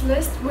this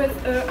list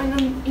with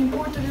an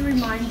important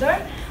reminder.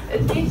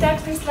 Teen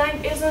texting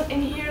slang isn't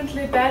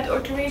inherently bad or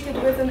created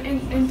with an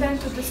intent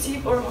to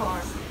deceive or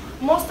harm.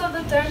 Most of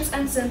the terms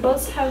and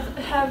symbols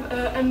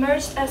have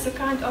emerged as a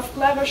kind of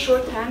clever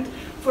shorthand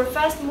for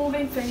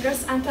fast-moving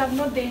fingers and have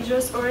no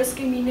dangerous or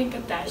risky meaning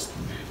attached.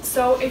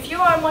 So, if you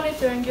are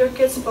monitoring your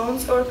kids'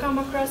 phones or come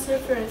across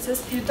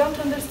references you don't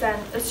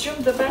understand,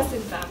 assume the best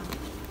in them.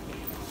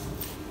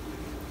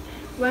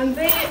 When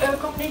they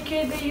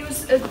communicate, they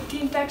use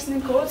teen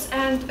texting codes,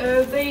 and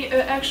they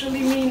actually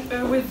mean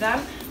with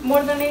them.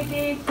 More than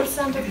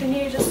 88% of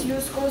teenagers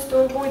use codes to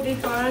avoid their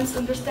parents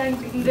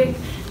understanding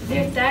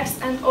their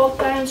text, and all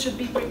parents should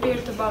be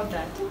prepared about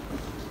that.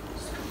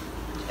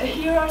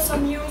 Here are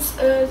some news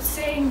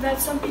saying that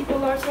some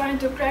people are trying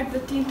to crack the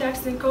teen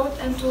texting code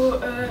and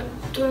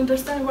to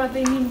understand what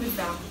they mean with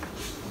them.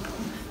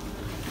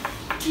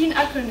 Teen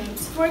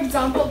acronyms. For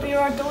example, there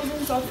are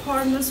dozens of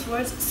harmless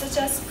words such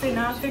as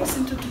finna,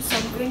 fixing to do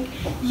something,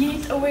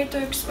 yeet, a way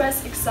to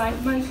express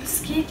excitement,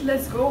 skeet,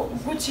 let's go,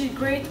 Gucci,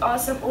 great,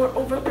 awesome, or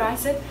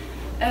overprice it,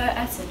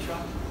 etc.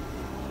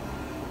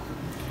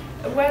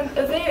 When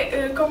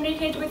they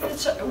communicate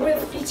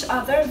with each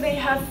other, they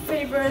have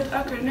favorite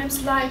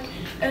acronyms like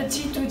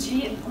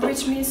G2G,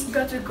 which means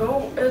gotta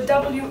go,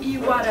 WE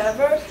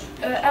whatever,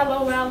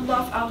 LOL,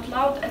 laugh out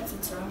loud,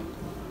 etc.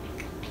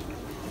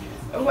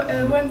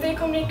 When they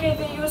communicate,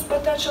 they use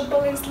potential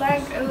bullying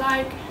slang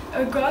like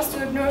ghost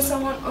to ignore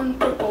someone on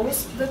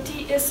purpose. The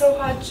T is so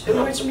hot,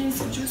 which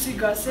means juicy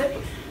gossip.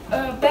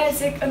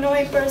 Basic,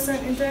 annoying person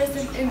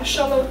interested in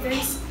shallow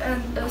things,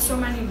 and so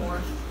many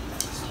more.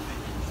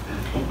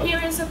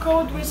 Here is a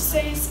code which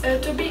says,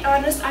 to be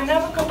honest, I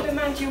never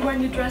compliment you when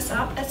you dress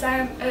up, as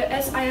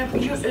I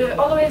am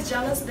always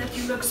jealous that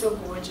you look so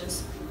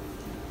gorgeous.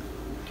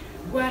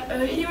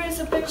 Well, here is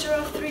a picture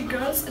of three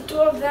girls. Two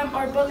of them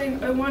are bullying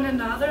one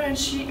another, and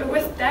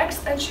with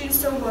text, and she is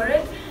so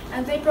worried.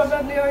 And they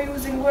probably are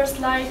using words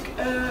like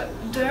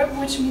derb,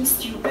 which means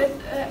stupid,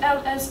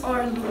 LS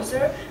or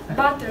loser,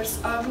 butters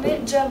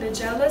ugly, jelly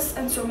jealous,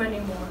 and so many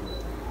more.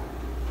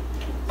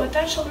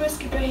 Potential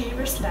risky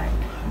behavior slang: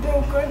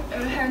 broken,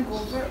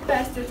 hangover,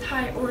 pested,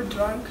 high or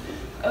drunk,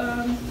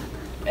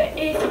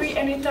 A3,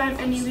 anytime,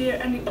 anywhere,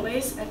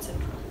 anyplace,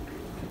 etc.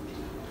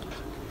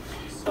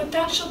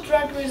 Potential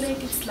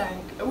drug-related slang.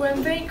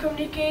 When they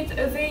communicate,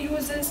 they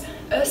use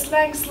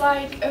slangs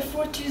like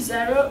 40,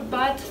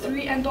 bad,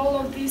 3, and all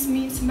of these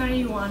means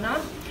marijuana.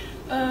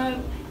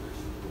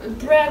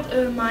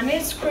 Bread, money,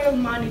 squirrel,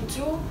 money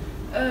too.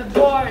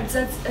 Bar,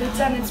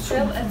 Janet's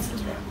pill,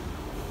 etc.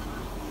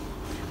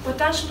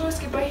 Potential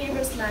risky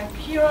behavior slang.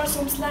 Here are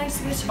some slangs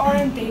which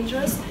aren't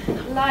dangerous,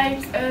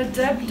 like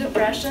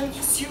depression,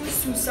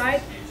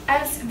 suicide,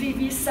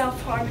 SVV,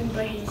 self-harming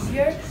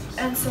behavior,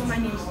 and so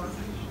many more.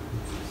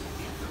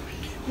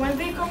 When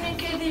they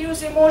communicate, they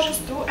use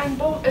emojis too, and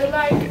both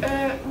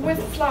with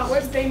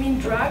flowers they mean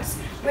drugs,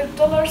 with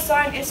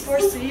 $sign is for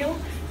sale,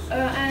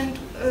 and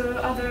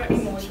other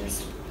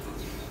emojis.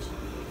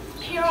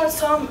 Here are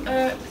some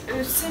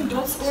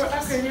symbols or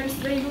acronyms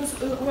they use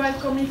while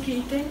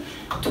communicating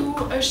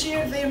to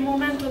share their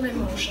mental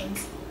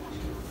emotions.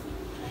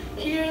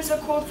 Here is a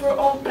quote for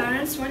all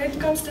parents: when it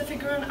comes to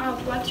figuring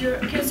out what your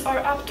kids are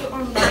up to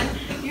online,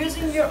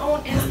 using your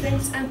own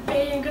instincts and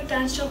paying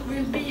attention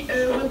will be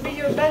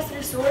your best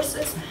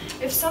resources.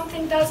 If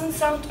something doesn't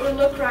sound or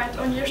look right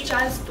on your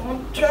child's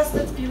phone, trust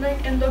that feeling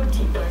and look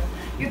deeper.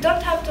 You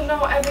don't have to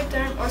know every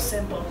term or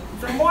symbol.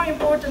 The more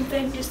important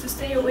thing is to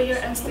stay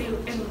aware and stay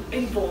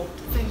involved.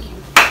 Thank you.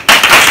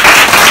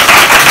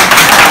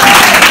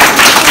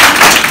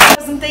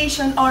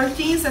 Presentation are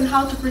teens and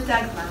how to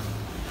protect them.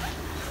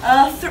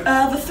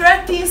 The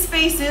threat teens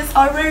faces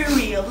are very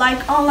real,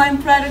 like online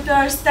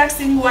predators,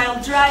 texting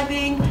while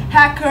driving,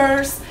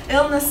 hackers,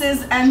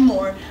 illnesses, and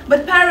more.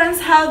 But parents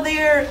have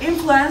their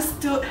influence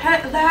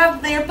have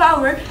their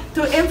power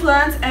to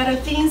influence a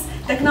teen's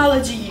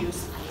technology use.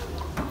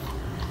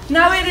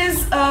 Now it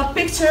is a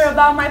picture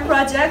about my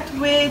project,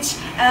 which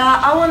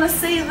I want to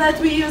say that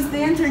we use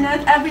the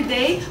internet every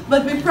day,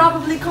 but we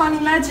probably can't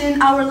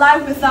imagine our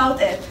life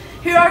without it.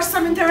 Here are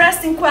some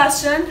interesting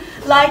questions,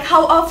 like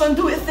how often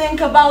do we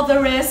think about the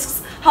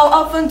risks? How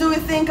often do we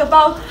think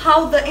about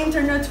how the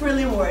internet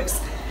really works?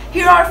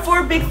 Here are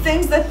 4 big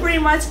things that pretty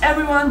much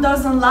everyone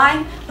does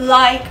online,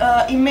 like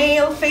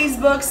email,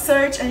 Facebook,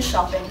 search, and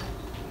shopping.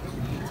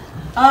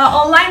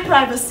 Online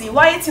privacy,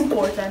 why it's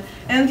important.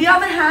 On the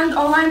other hand,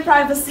 online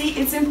privacy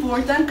is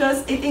important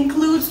because it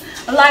includes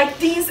like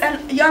teens and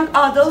young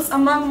adults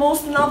among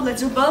most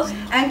knowledgeable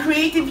and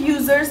creative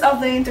users of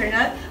the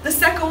internet. The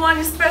second one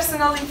is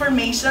personal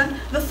information.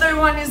 The third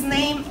one is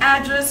name,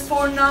 address,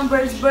 phone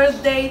numbers,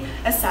 birthday,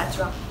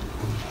 etc.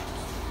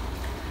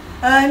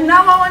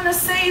 Now I want to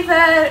say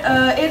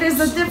that it is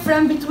a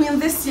difference between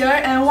this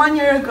year and 1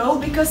 year ago,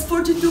 because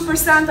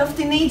 42% of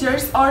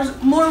teenagers are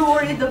more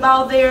worried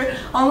about their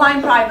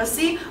online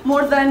privacy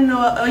more than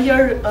a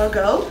year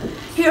ago.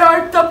 Here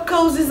are top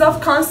causes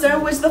of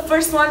concern, which the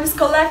first one is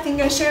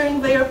collecting and sharing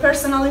their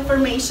personal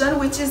information,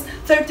 which is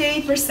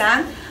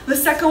 38%. The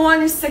second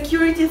one is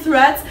security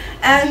threats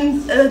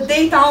and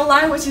data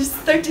online, which is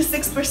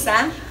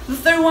 36%. The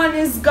third one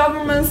is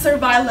government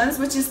surveillance,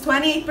 which is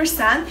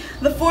 28%.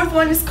 The fourth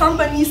one is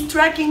companies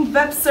tracking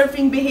web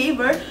surfing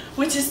behavior,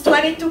 which is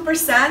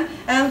 22%.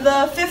 And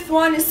the fifth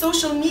one is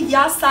social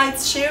media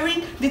sites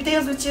sharing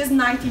details, which is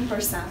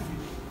 19%.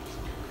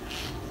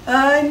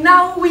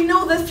 Now we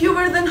know that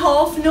fewer than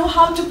half know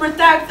how to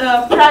protect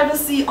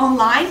privacy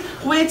online,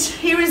 which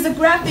here is a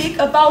graphic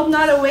about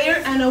not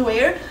aware and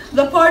aware.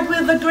 The part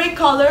with the gray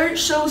color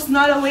shows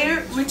not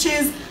aware, which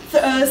is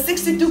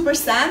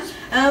 62%,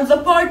 and the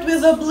part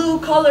with the blue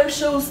color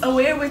shows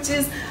aware, which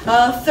is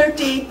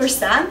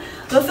 38%.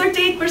 The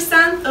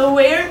 38%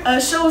 aware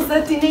shows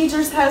that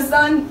teenagers has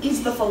done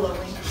is the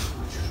following.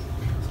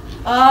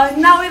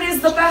 Now it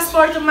is the best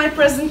part of my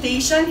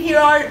presentation. Here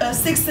are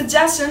 6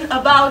 suggestions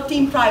about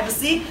teen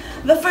privacy.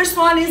 The first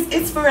one is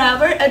It's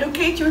Forever.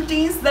 Educate your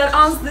teens that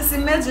once these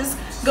images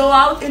go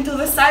out into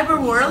the cyber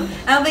world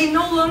and they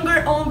no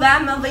longer own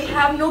them and they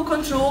have no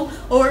control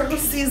over who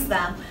sees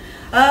them.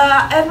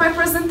 At my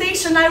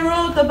presentation I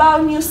wrote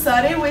about a new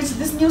study, which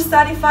this new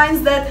study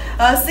finds that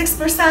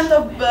 6%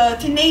 of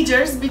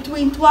teenagers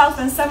between 12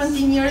 and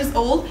 17 years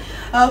old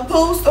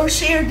post or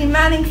share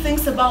demanding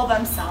things about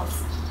themselves.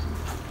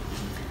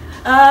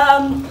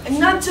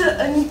 Not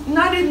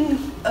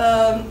in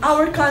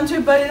our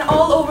country, but in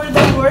all over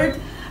the world,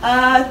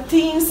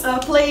 teens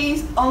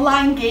play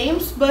online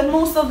games, but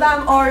most of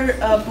them are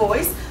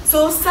boys.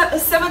 So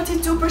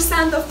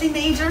 72% of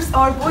teenagers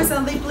are boys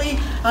and they play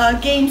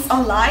games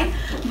online.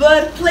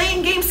 But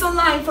playing games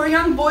online for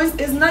young boys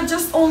is not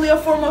just only a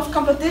form of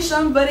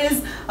competition, but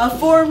is a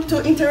form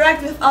to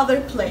interact with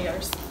other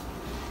players.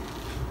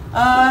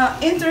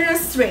 Internet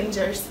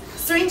strangers.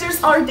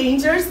 Strangers are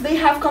dangerous. They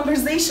have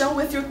conversation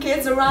with your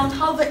kids around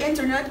how the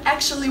internet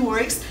actually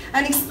works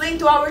and explain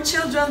to our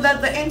children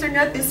that the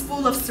internet is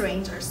full of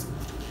strangers.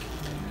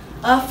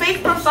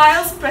 Fake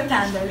profiles,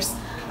 pretenders.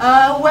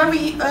 When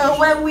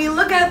we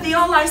look at the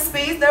online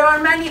space, there are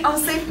many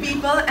unsafe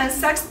people and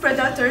sex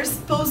predators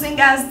posing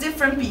as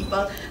different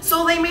people.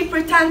 So they may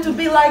pretend to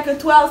be like a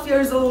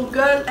 12-year-old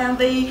girl and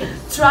they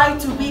try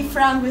to be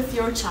friends with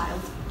your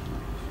child.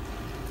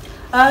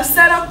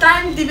 Setup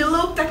time,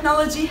 develop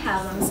technology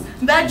heavens.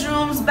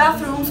 Bedrooms,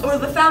 bathrooms, or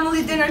the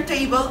family dinner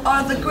table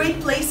are the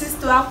great places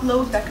to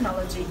upload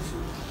technology.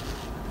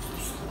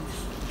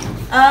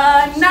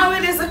 Now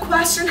it is a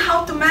question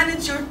how to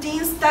manage your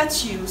teens'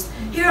 touch use.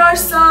 Here are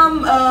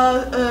some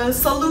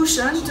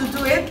solutions to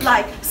do it,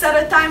 like set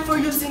a time for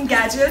using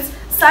gadgets.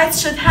 Sites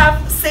should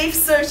have safe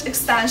search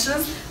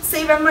extensions,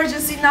 save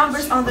emergency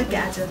numbers on the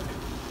gadget.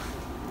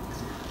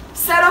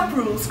 Set up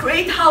rules.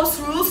 Create house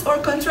rules or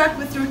contract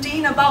with your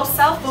teen about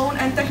cell phone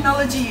and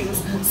technology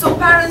use. So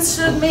parents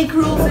should make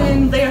rules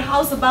in their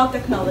house about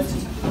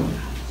technology.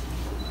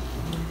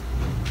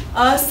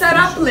 Set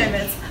up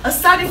limits. A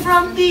study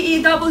from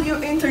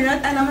PEW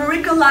Internet and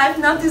American Life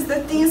noticed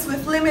that teens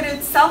with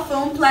limited cell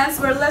phone plans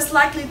were less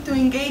likely to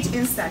engage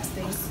in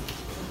sexting.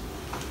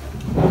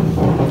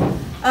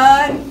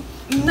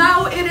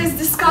 Now it is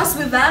discussed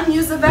with them,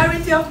 use a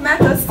variety of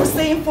methods to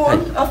stay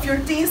informed of your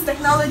teen's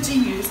technology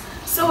use.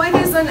 So it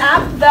is an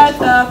app that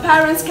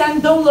parents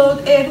can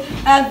download it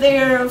at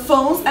their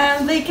phones,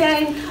 and they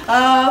can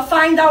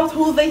find out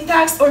who they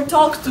text or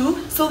talk to,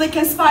 so they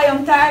can spy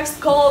on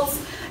text, calls,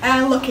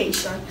 and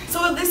location.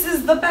 So this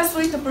is the best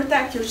way to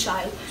protect your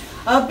child.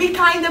 Be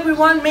kind,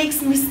 everyone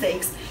makes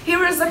mistakes.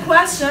 Here is a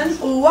question,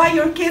 why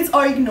your kids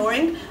are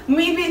ignoring.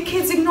 Maybe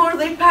kids ignore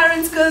their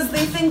parents because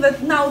they think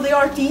that now they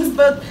are teens,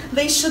 but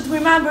they should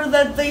remember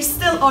that they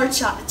still are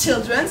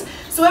children.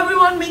 So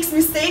everyone makes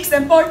mistakes,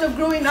 and part of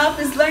growing up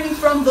is learning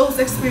from those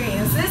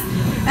experiences.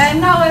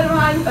 And now at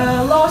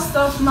the last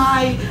of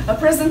my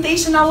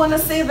presentation, I want to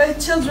say that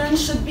children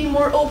should be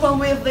more open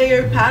with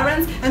their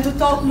parents and to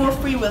talk more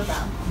free with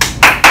them.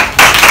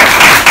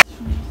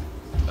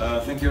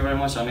 Thank you very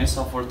much,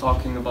 Anessa, for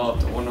talking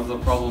about one of the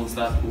problems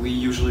that we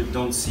usually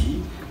don't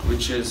see,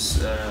 which is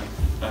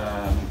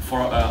for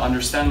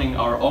understanding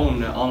our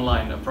own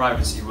online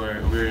privacy,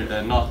 where we're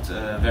not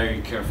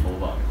very careful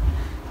about it.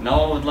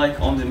 Now I would like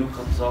Omdi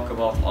Nuka to talk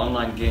about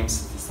online game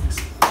statistics.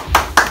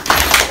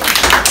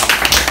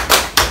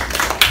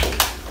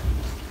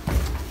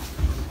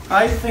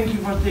 Hi, thank you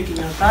for taking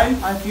your time.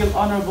 I feel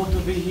honorable to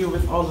be here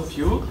with all of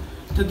you.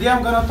 Today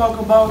I'm going to talk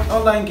about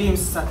online game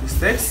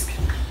statistics.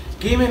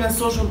 Gaming and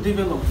social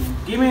development.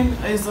 Gaming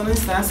is an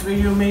instance where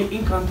you may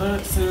encounter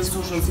serious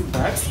social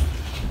setbacks.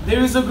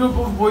 There is a group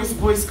of Boy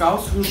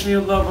Scouts who share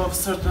love of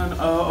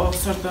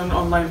certain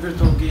online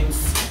virtual games.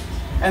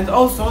 And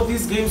also,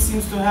 this game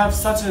seems to have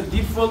such a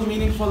deepful,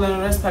 meaningful,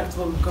 and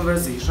respectful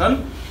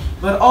conversation.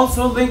 But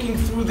also, linking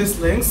through these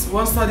links,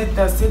 one study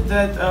tested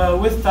that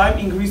with time,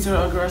 increase your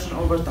aggression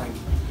over time.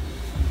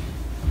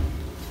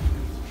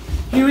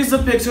 Here is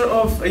a picture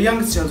of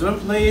young children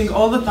playing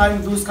all the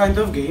time those kind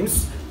of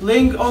games.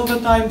 Playing all the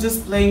time,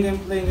 just playing and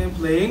playing and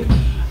playing,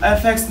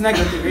 affects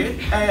negative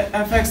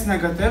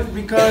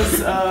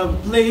because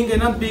playing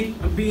and not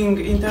being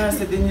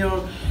interested in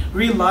your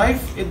real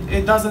life,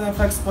 it doesn't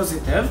affect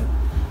positive.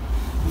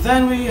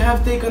 Then we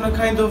have taken a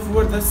kind of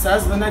word that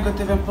says the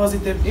negative and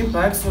positive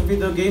impacts of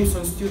video games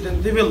on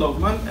student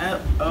development.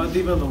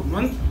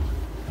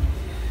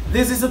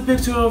 This is a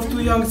picture of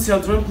two young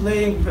children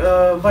playing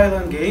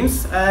violent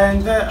games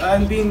and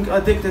being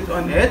addicted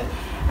on it.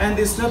 And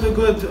it's not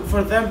good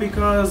for them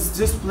because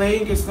just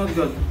playing is not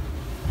good.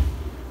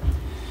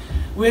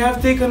 We have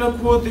taken a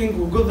quote in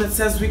Google that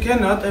says we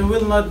cannot and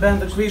will not ban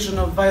the creation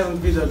of violent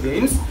video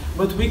games,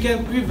 but we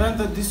can prevent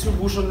the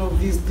distribution of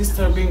these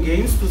disturbing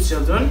games to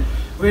children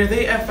where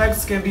their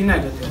effects can be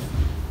negative.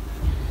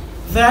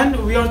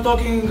 Then we are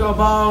talking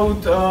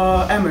about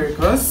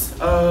Americans.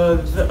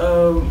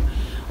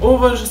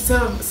 Over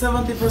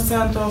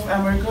 70% of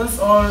Americans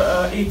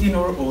are 18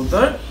 or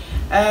older.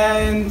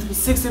 And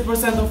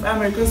 60% of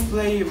Americans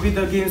play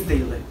video games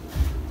daily.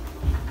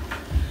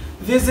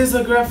 This is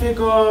a graphic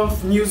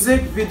of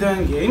music, video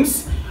and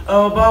games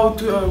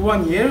about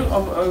 1 year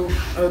of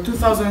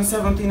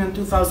 2017 and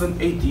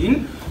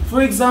 2018.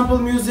 For example,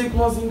 music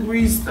was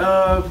increased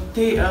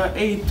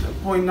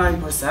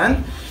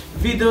 8.9%,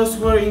 videos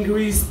were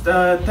increased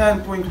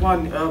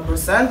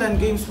 10.1%, and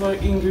games were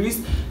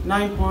increased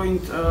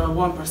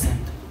 9.1%.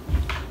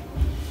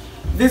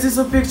 This is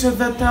a picture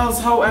that tells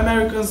how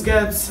Americans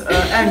get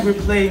angry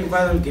playing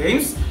violent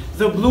games.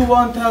 The blue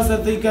one tells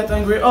that they get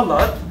angry a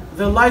lot.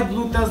 The light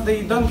blue tells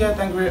they don't get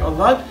angry a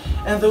lot.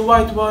 And the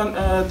white one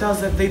tells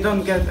that they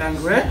don't get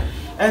angry.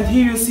 And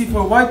here you see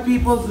for white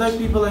people, black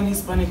people, and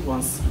Hispanic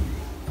ones.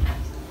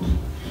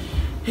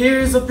 Here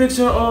is a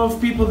picture of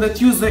people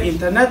that use the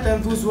internet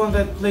and those ones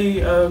that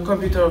play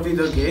computer or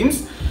video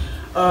games.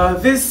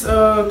 This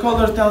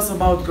color tells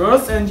about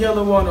girls and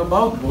yellow one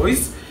about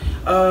boys.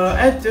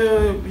 At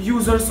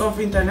users of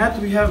internet,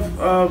 we have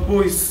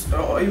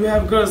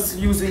girls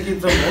using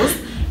it the most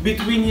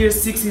between years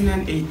 16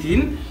 and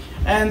 18.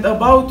 And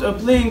about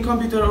playing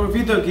computer or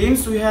video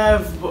games, we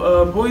have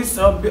boys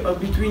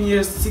between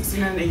years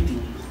 16 and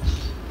 18.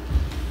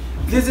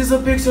 This is a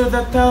picture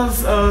that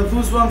tells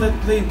those ones that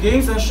play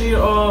games and share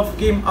of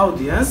game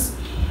audience.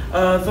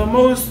 The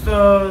most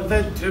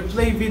that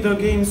play video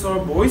games are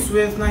boys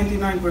with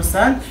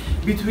 99%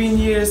 between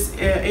years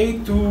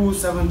 8 to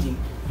 17.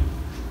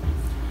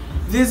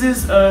 This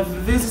is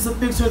a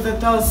picture that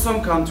tells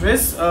some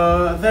countries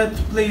that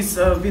plays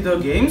video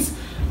games,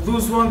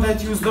 those ones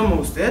that use the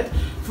most it.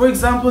 For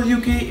example,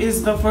 UK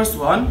is the first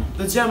one,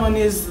 the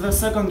Germany is the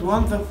second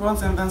one, the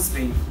France, and then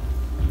Spain.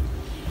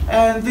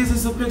 And this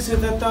is a picture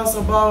that tells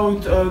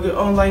about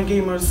online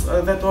gamers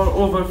that are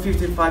over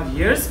 55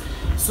 years.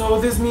 So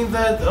this means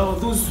that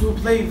those who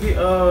play the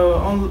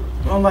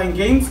online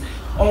games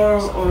are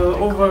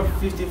over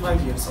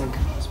 55 years old.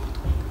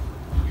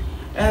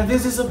 And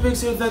this is a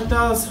picture that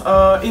tells,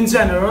 in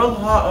general,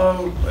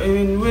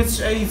 in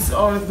which age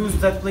are those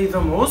that play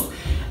the most.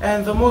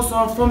 And the most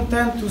are from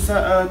 10 to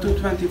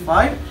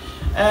 25.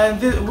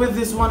 And with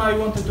this one, I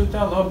wanted to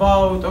tell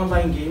about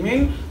online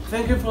gaming.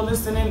 Thank you for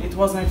listening. It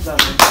was my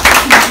pleasure.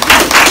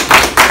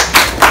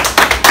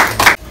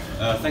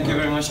 Thank you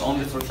very much,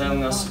 Ondi, for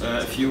telling us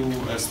a few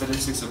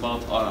statistics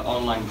about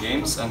online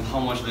games and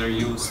how much they're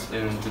used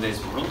in today's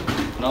world.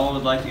 Now I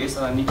would like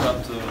Esa and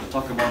Nika to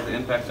talk about the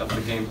impact of the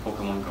game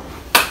Pokemon Go.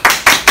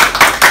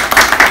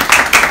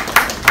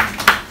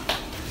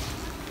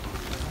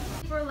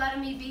 For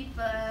letting me be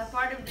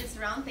part of this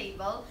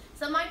roundtable.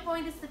 So my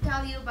point is to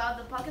tell you about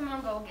the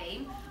Pokemon Go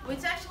game,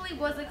 which actually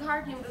was a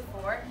cartoon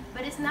before,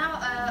 but it's now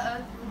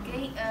a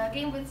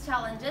game with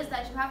challenges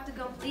that you have to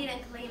complete and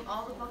claim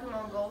all the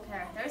Pokemon Go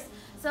characters.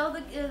 So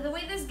the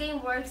way this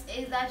game works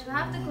is that you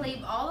have to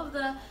claim all of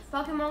the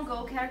Pokemon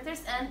Go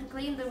characters and to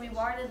claim the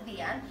reward at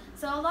the end.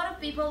 So a lot of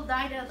people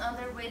died on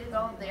their way to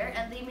go there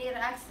and they made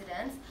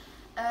accidents.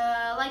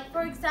 Like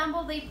for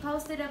example, they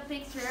posted a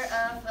picture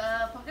of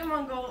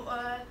Pokemon Go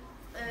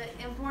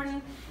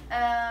important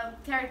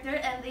character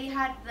and they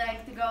had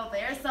like to go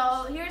there.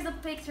 So here's a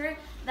picture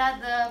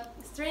that the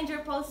stranger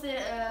posted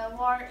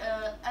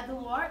at the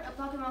war, a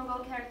Pokemon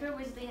Go character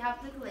which they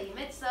have to claim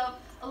it. So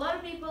a lot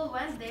of people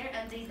went there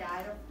and they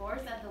died, of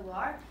course, at the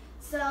war.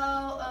 So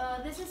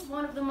this is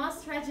one of the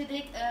most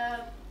tragic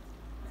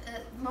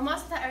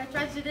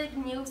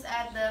news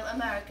at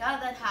America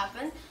that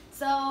happened.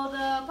 So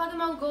the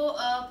Pokemon Go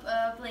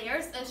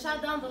players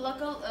shut down the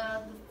local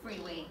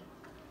freeway.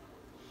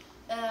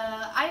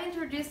 I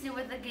introduced you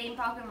with the game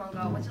Pokemon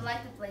Go. Would you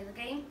like to play the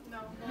game? No.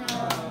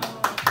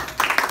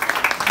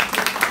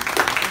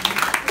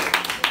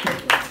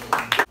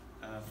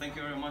 Thank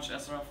you very much,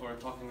 Esra, for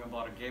talking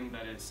about a game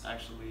that is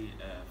actually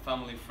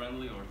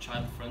family-friendly or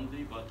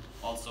child-friendly, but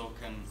also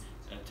can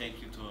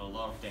take you to a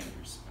lot of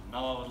dangers. And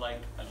now I would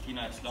like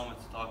Altina Islama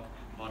to talk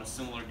about a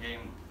similar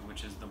game,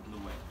 which is the Blue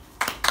Whale.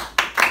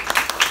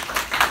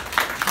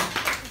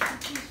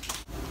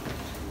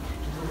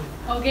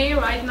 Okay,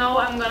 right now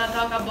I'm gonna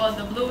talk about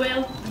the Blue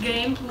Whale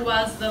game, who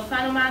was the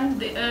phenomenon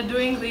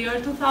during the year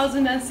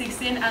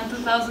 2016 and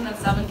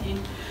 2017.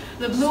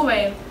 The Blue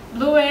Whale.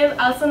 Blue Whale,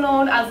 also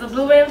known as the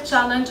Blue Whale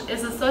Challenge,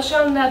 is a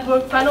social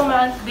network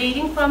phenomenon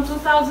dating from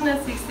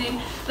 2016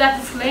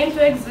 that is claimed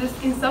to exist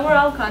in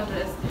several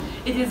countries.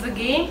 It is a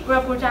game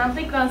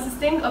reportedly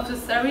consisting of a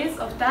series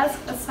of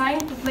tasks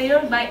assigned to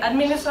players by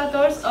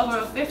administrators over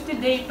a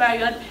 50-day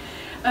period.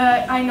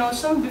 I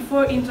mentioned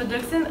before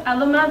introducing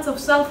elements of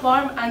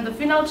self-harm and the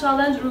final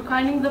challenge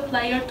requiring the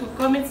player to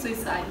commit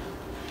suicide.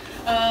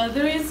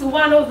 There is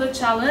one of the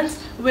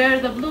challenges where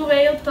the Blue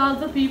Whale tells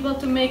the people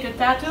to make a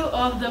tattoo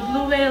of the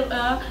Blue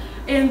Whale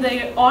in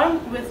their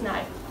arm with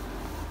knife.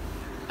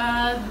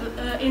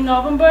 In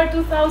November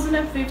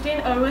 2015,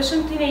 a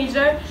Russian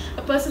teenager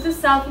posted a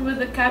selfie with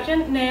the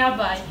caption "Naya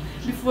Bai."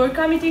 Before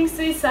committing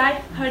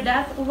suicide, her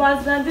death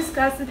was then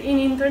discussed in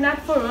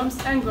internet forums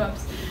and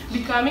groups,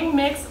 becoming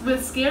mixed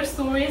with scare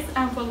stories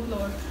and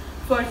folklore.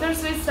 Further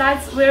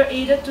suicides were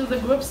added to the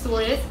group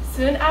stories.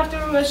 Soon after,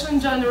 Russian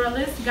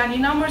journalist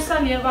Galina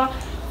Mursalieva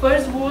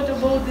first wrote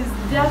about these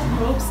death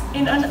groups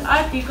in an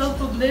article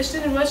published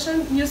in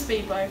Russian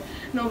newspaper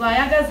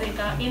Novaya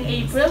Gazeta in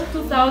April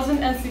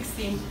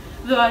 2016.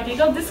 The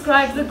article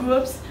described the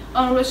groups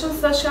on Russian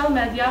social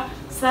media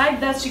site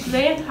that she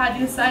claimed had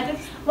incited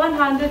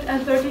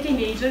 130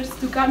 teenagers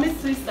to commit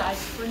suicide.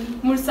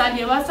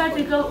 Mursalieva's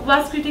article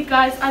was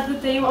criticized at the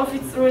time of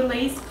its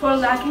release for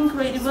lacking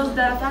credible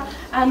data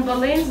and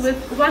balanced with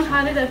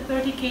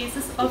 130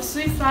 cases of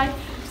suicide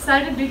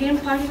cited being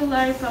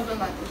particularly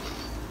problematic.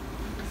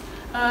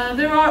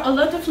 There are a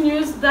lot of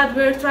news that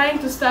were trying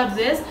to stop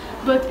this,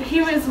 but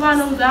here is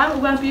one of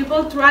them when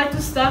people try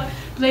to stop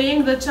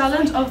playing the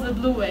challenge of the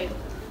Blue Whale.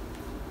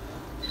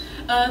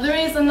 There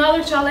is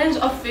another challenge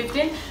of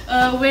 15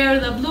 where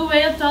the Blue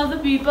Whale tells the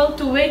people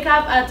to wake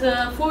up at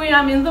 4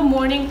 AM in the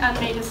morning and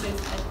make a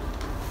suicide.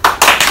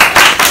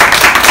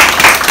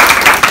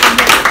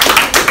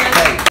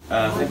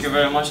 Thank you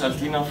very much,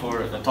 Altina,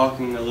 for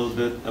talking a little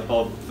bit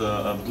about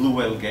the Blue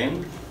Whale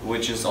game,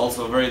 which is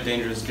also a very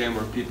dangerous game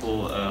where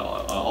people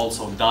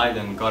also died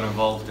and got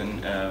involved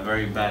in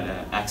very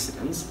bad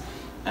accidents.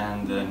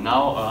 And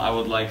now I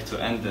would like to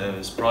end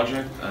this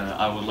project.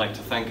 I would like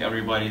to thank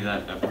everybody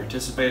that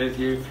participated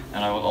here,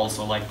 and I would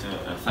also like to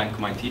thank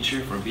my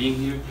teacher for being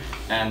here,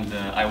 and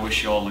I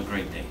wish you all a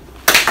great day.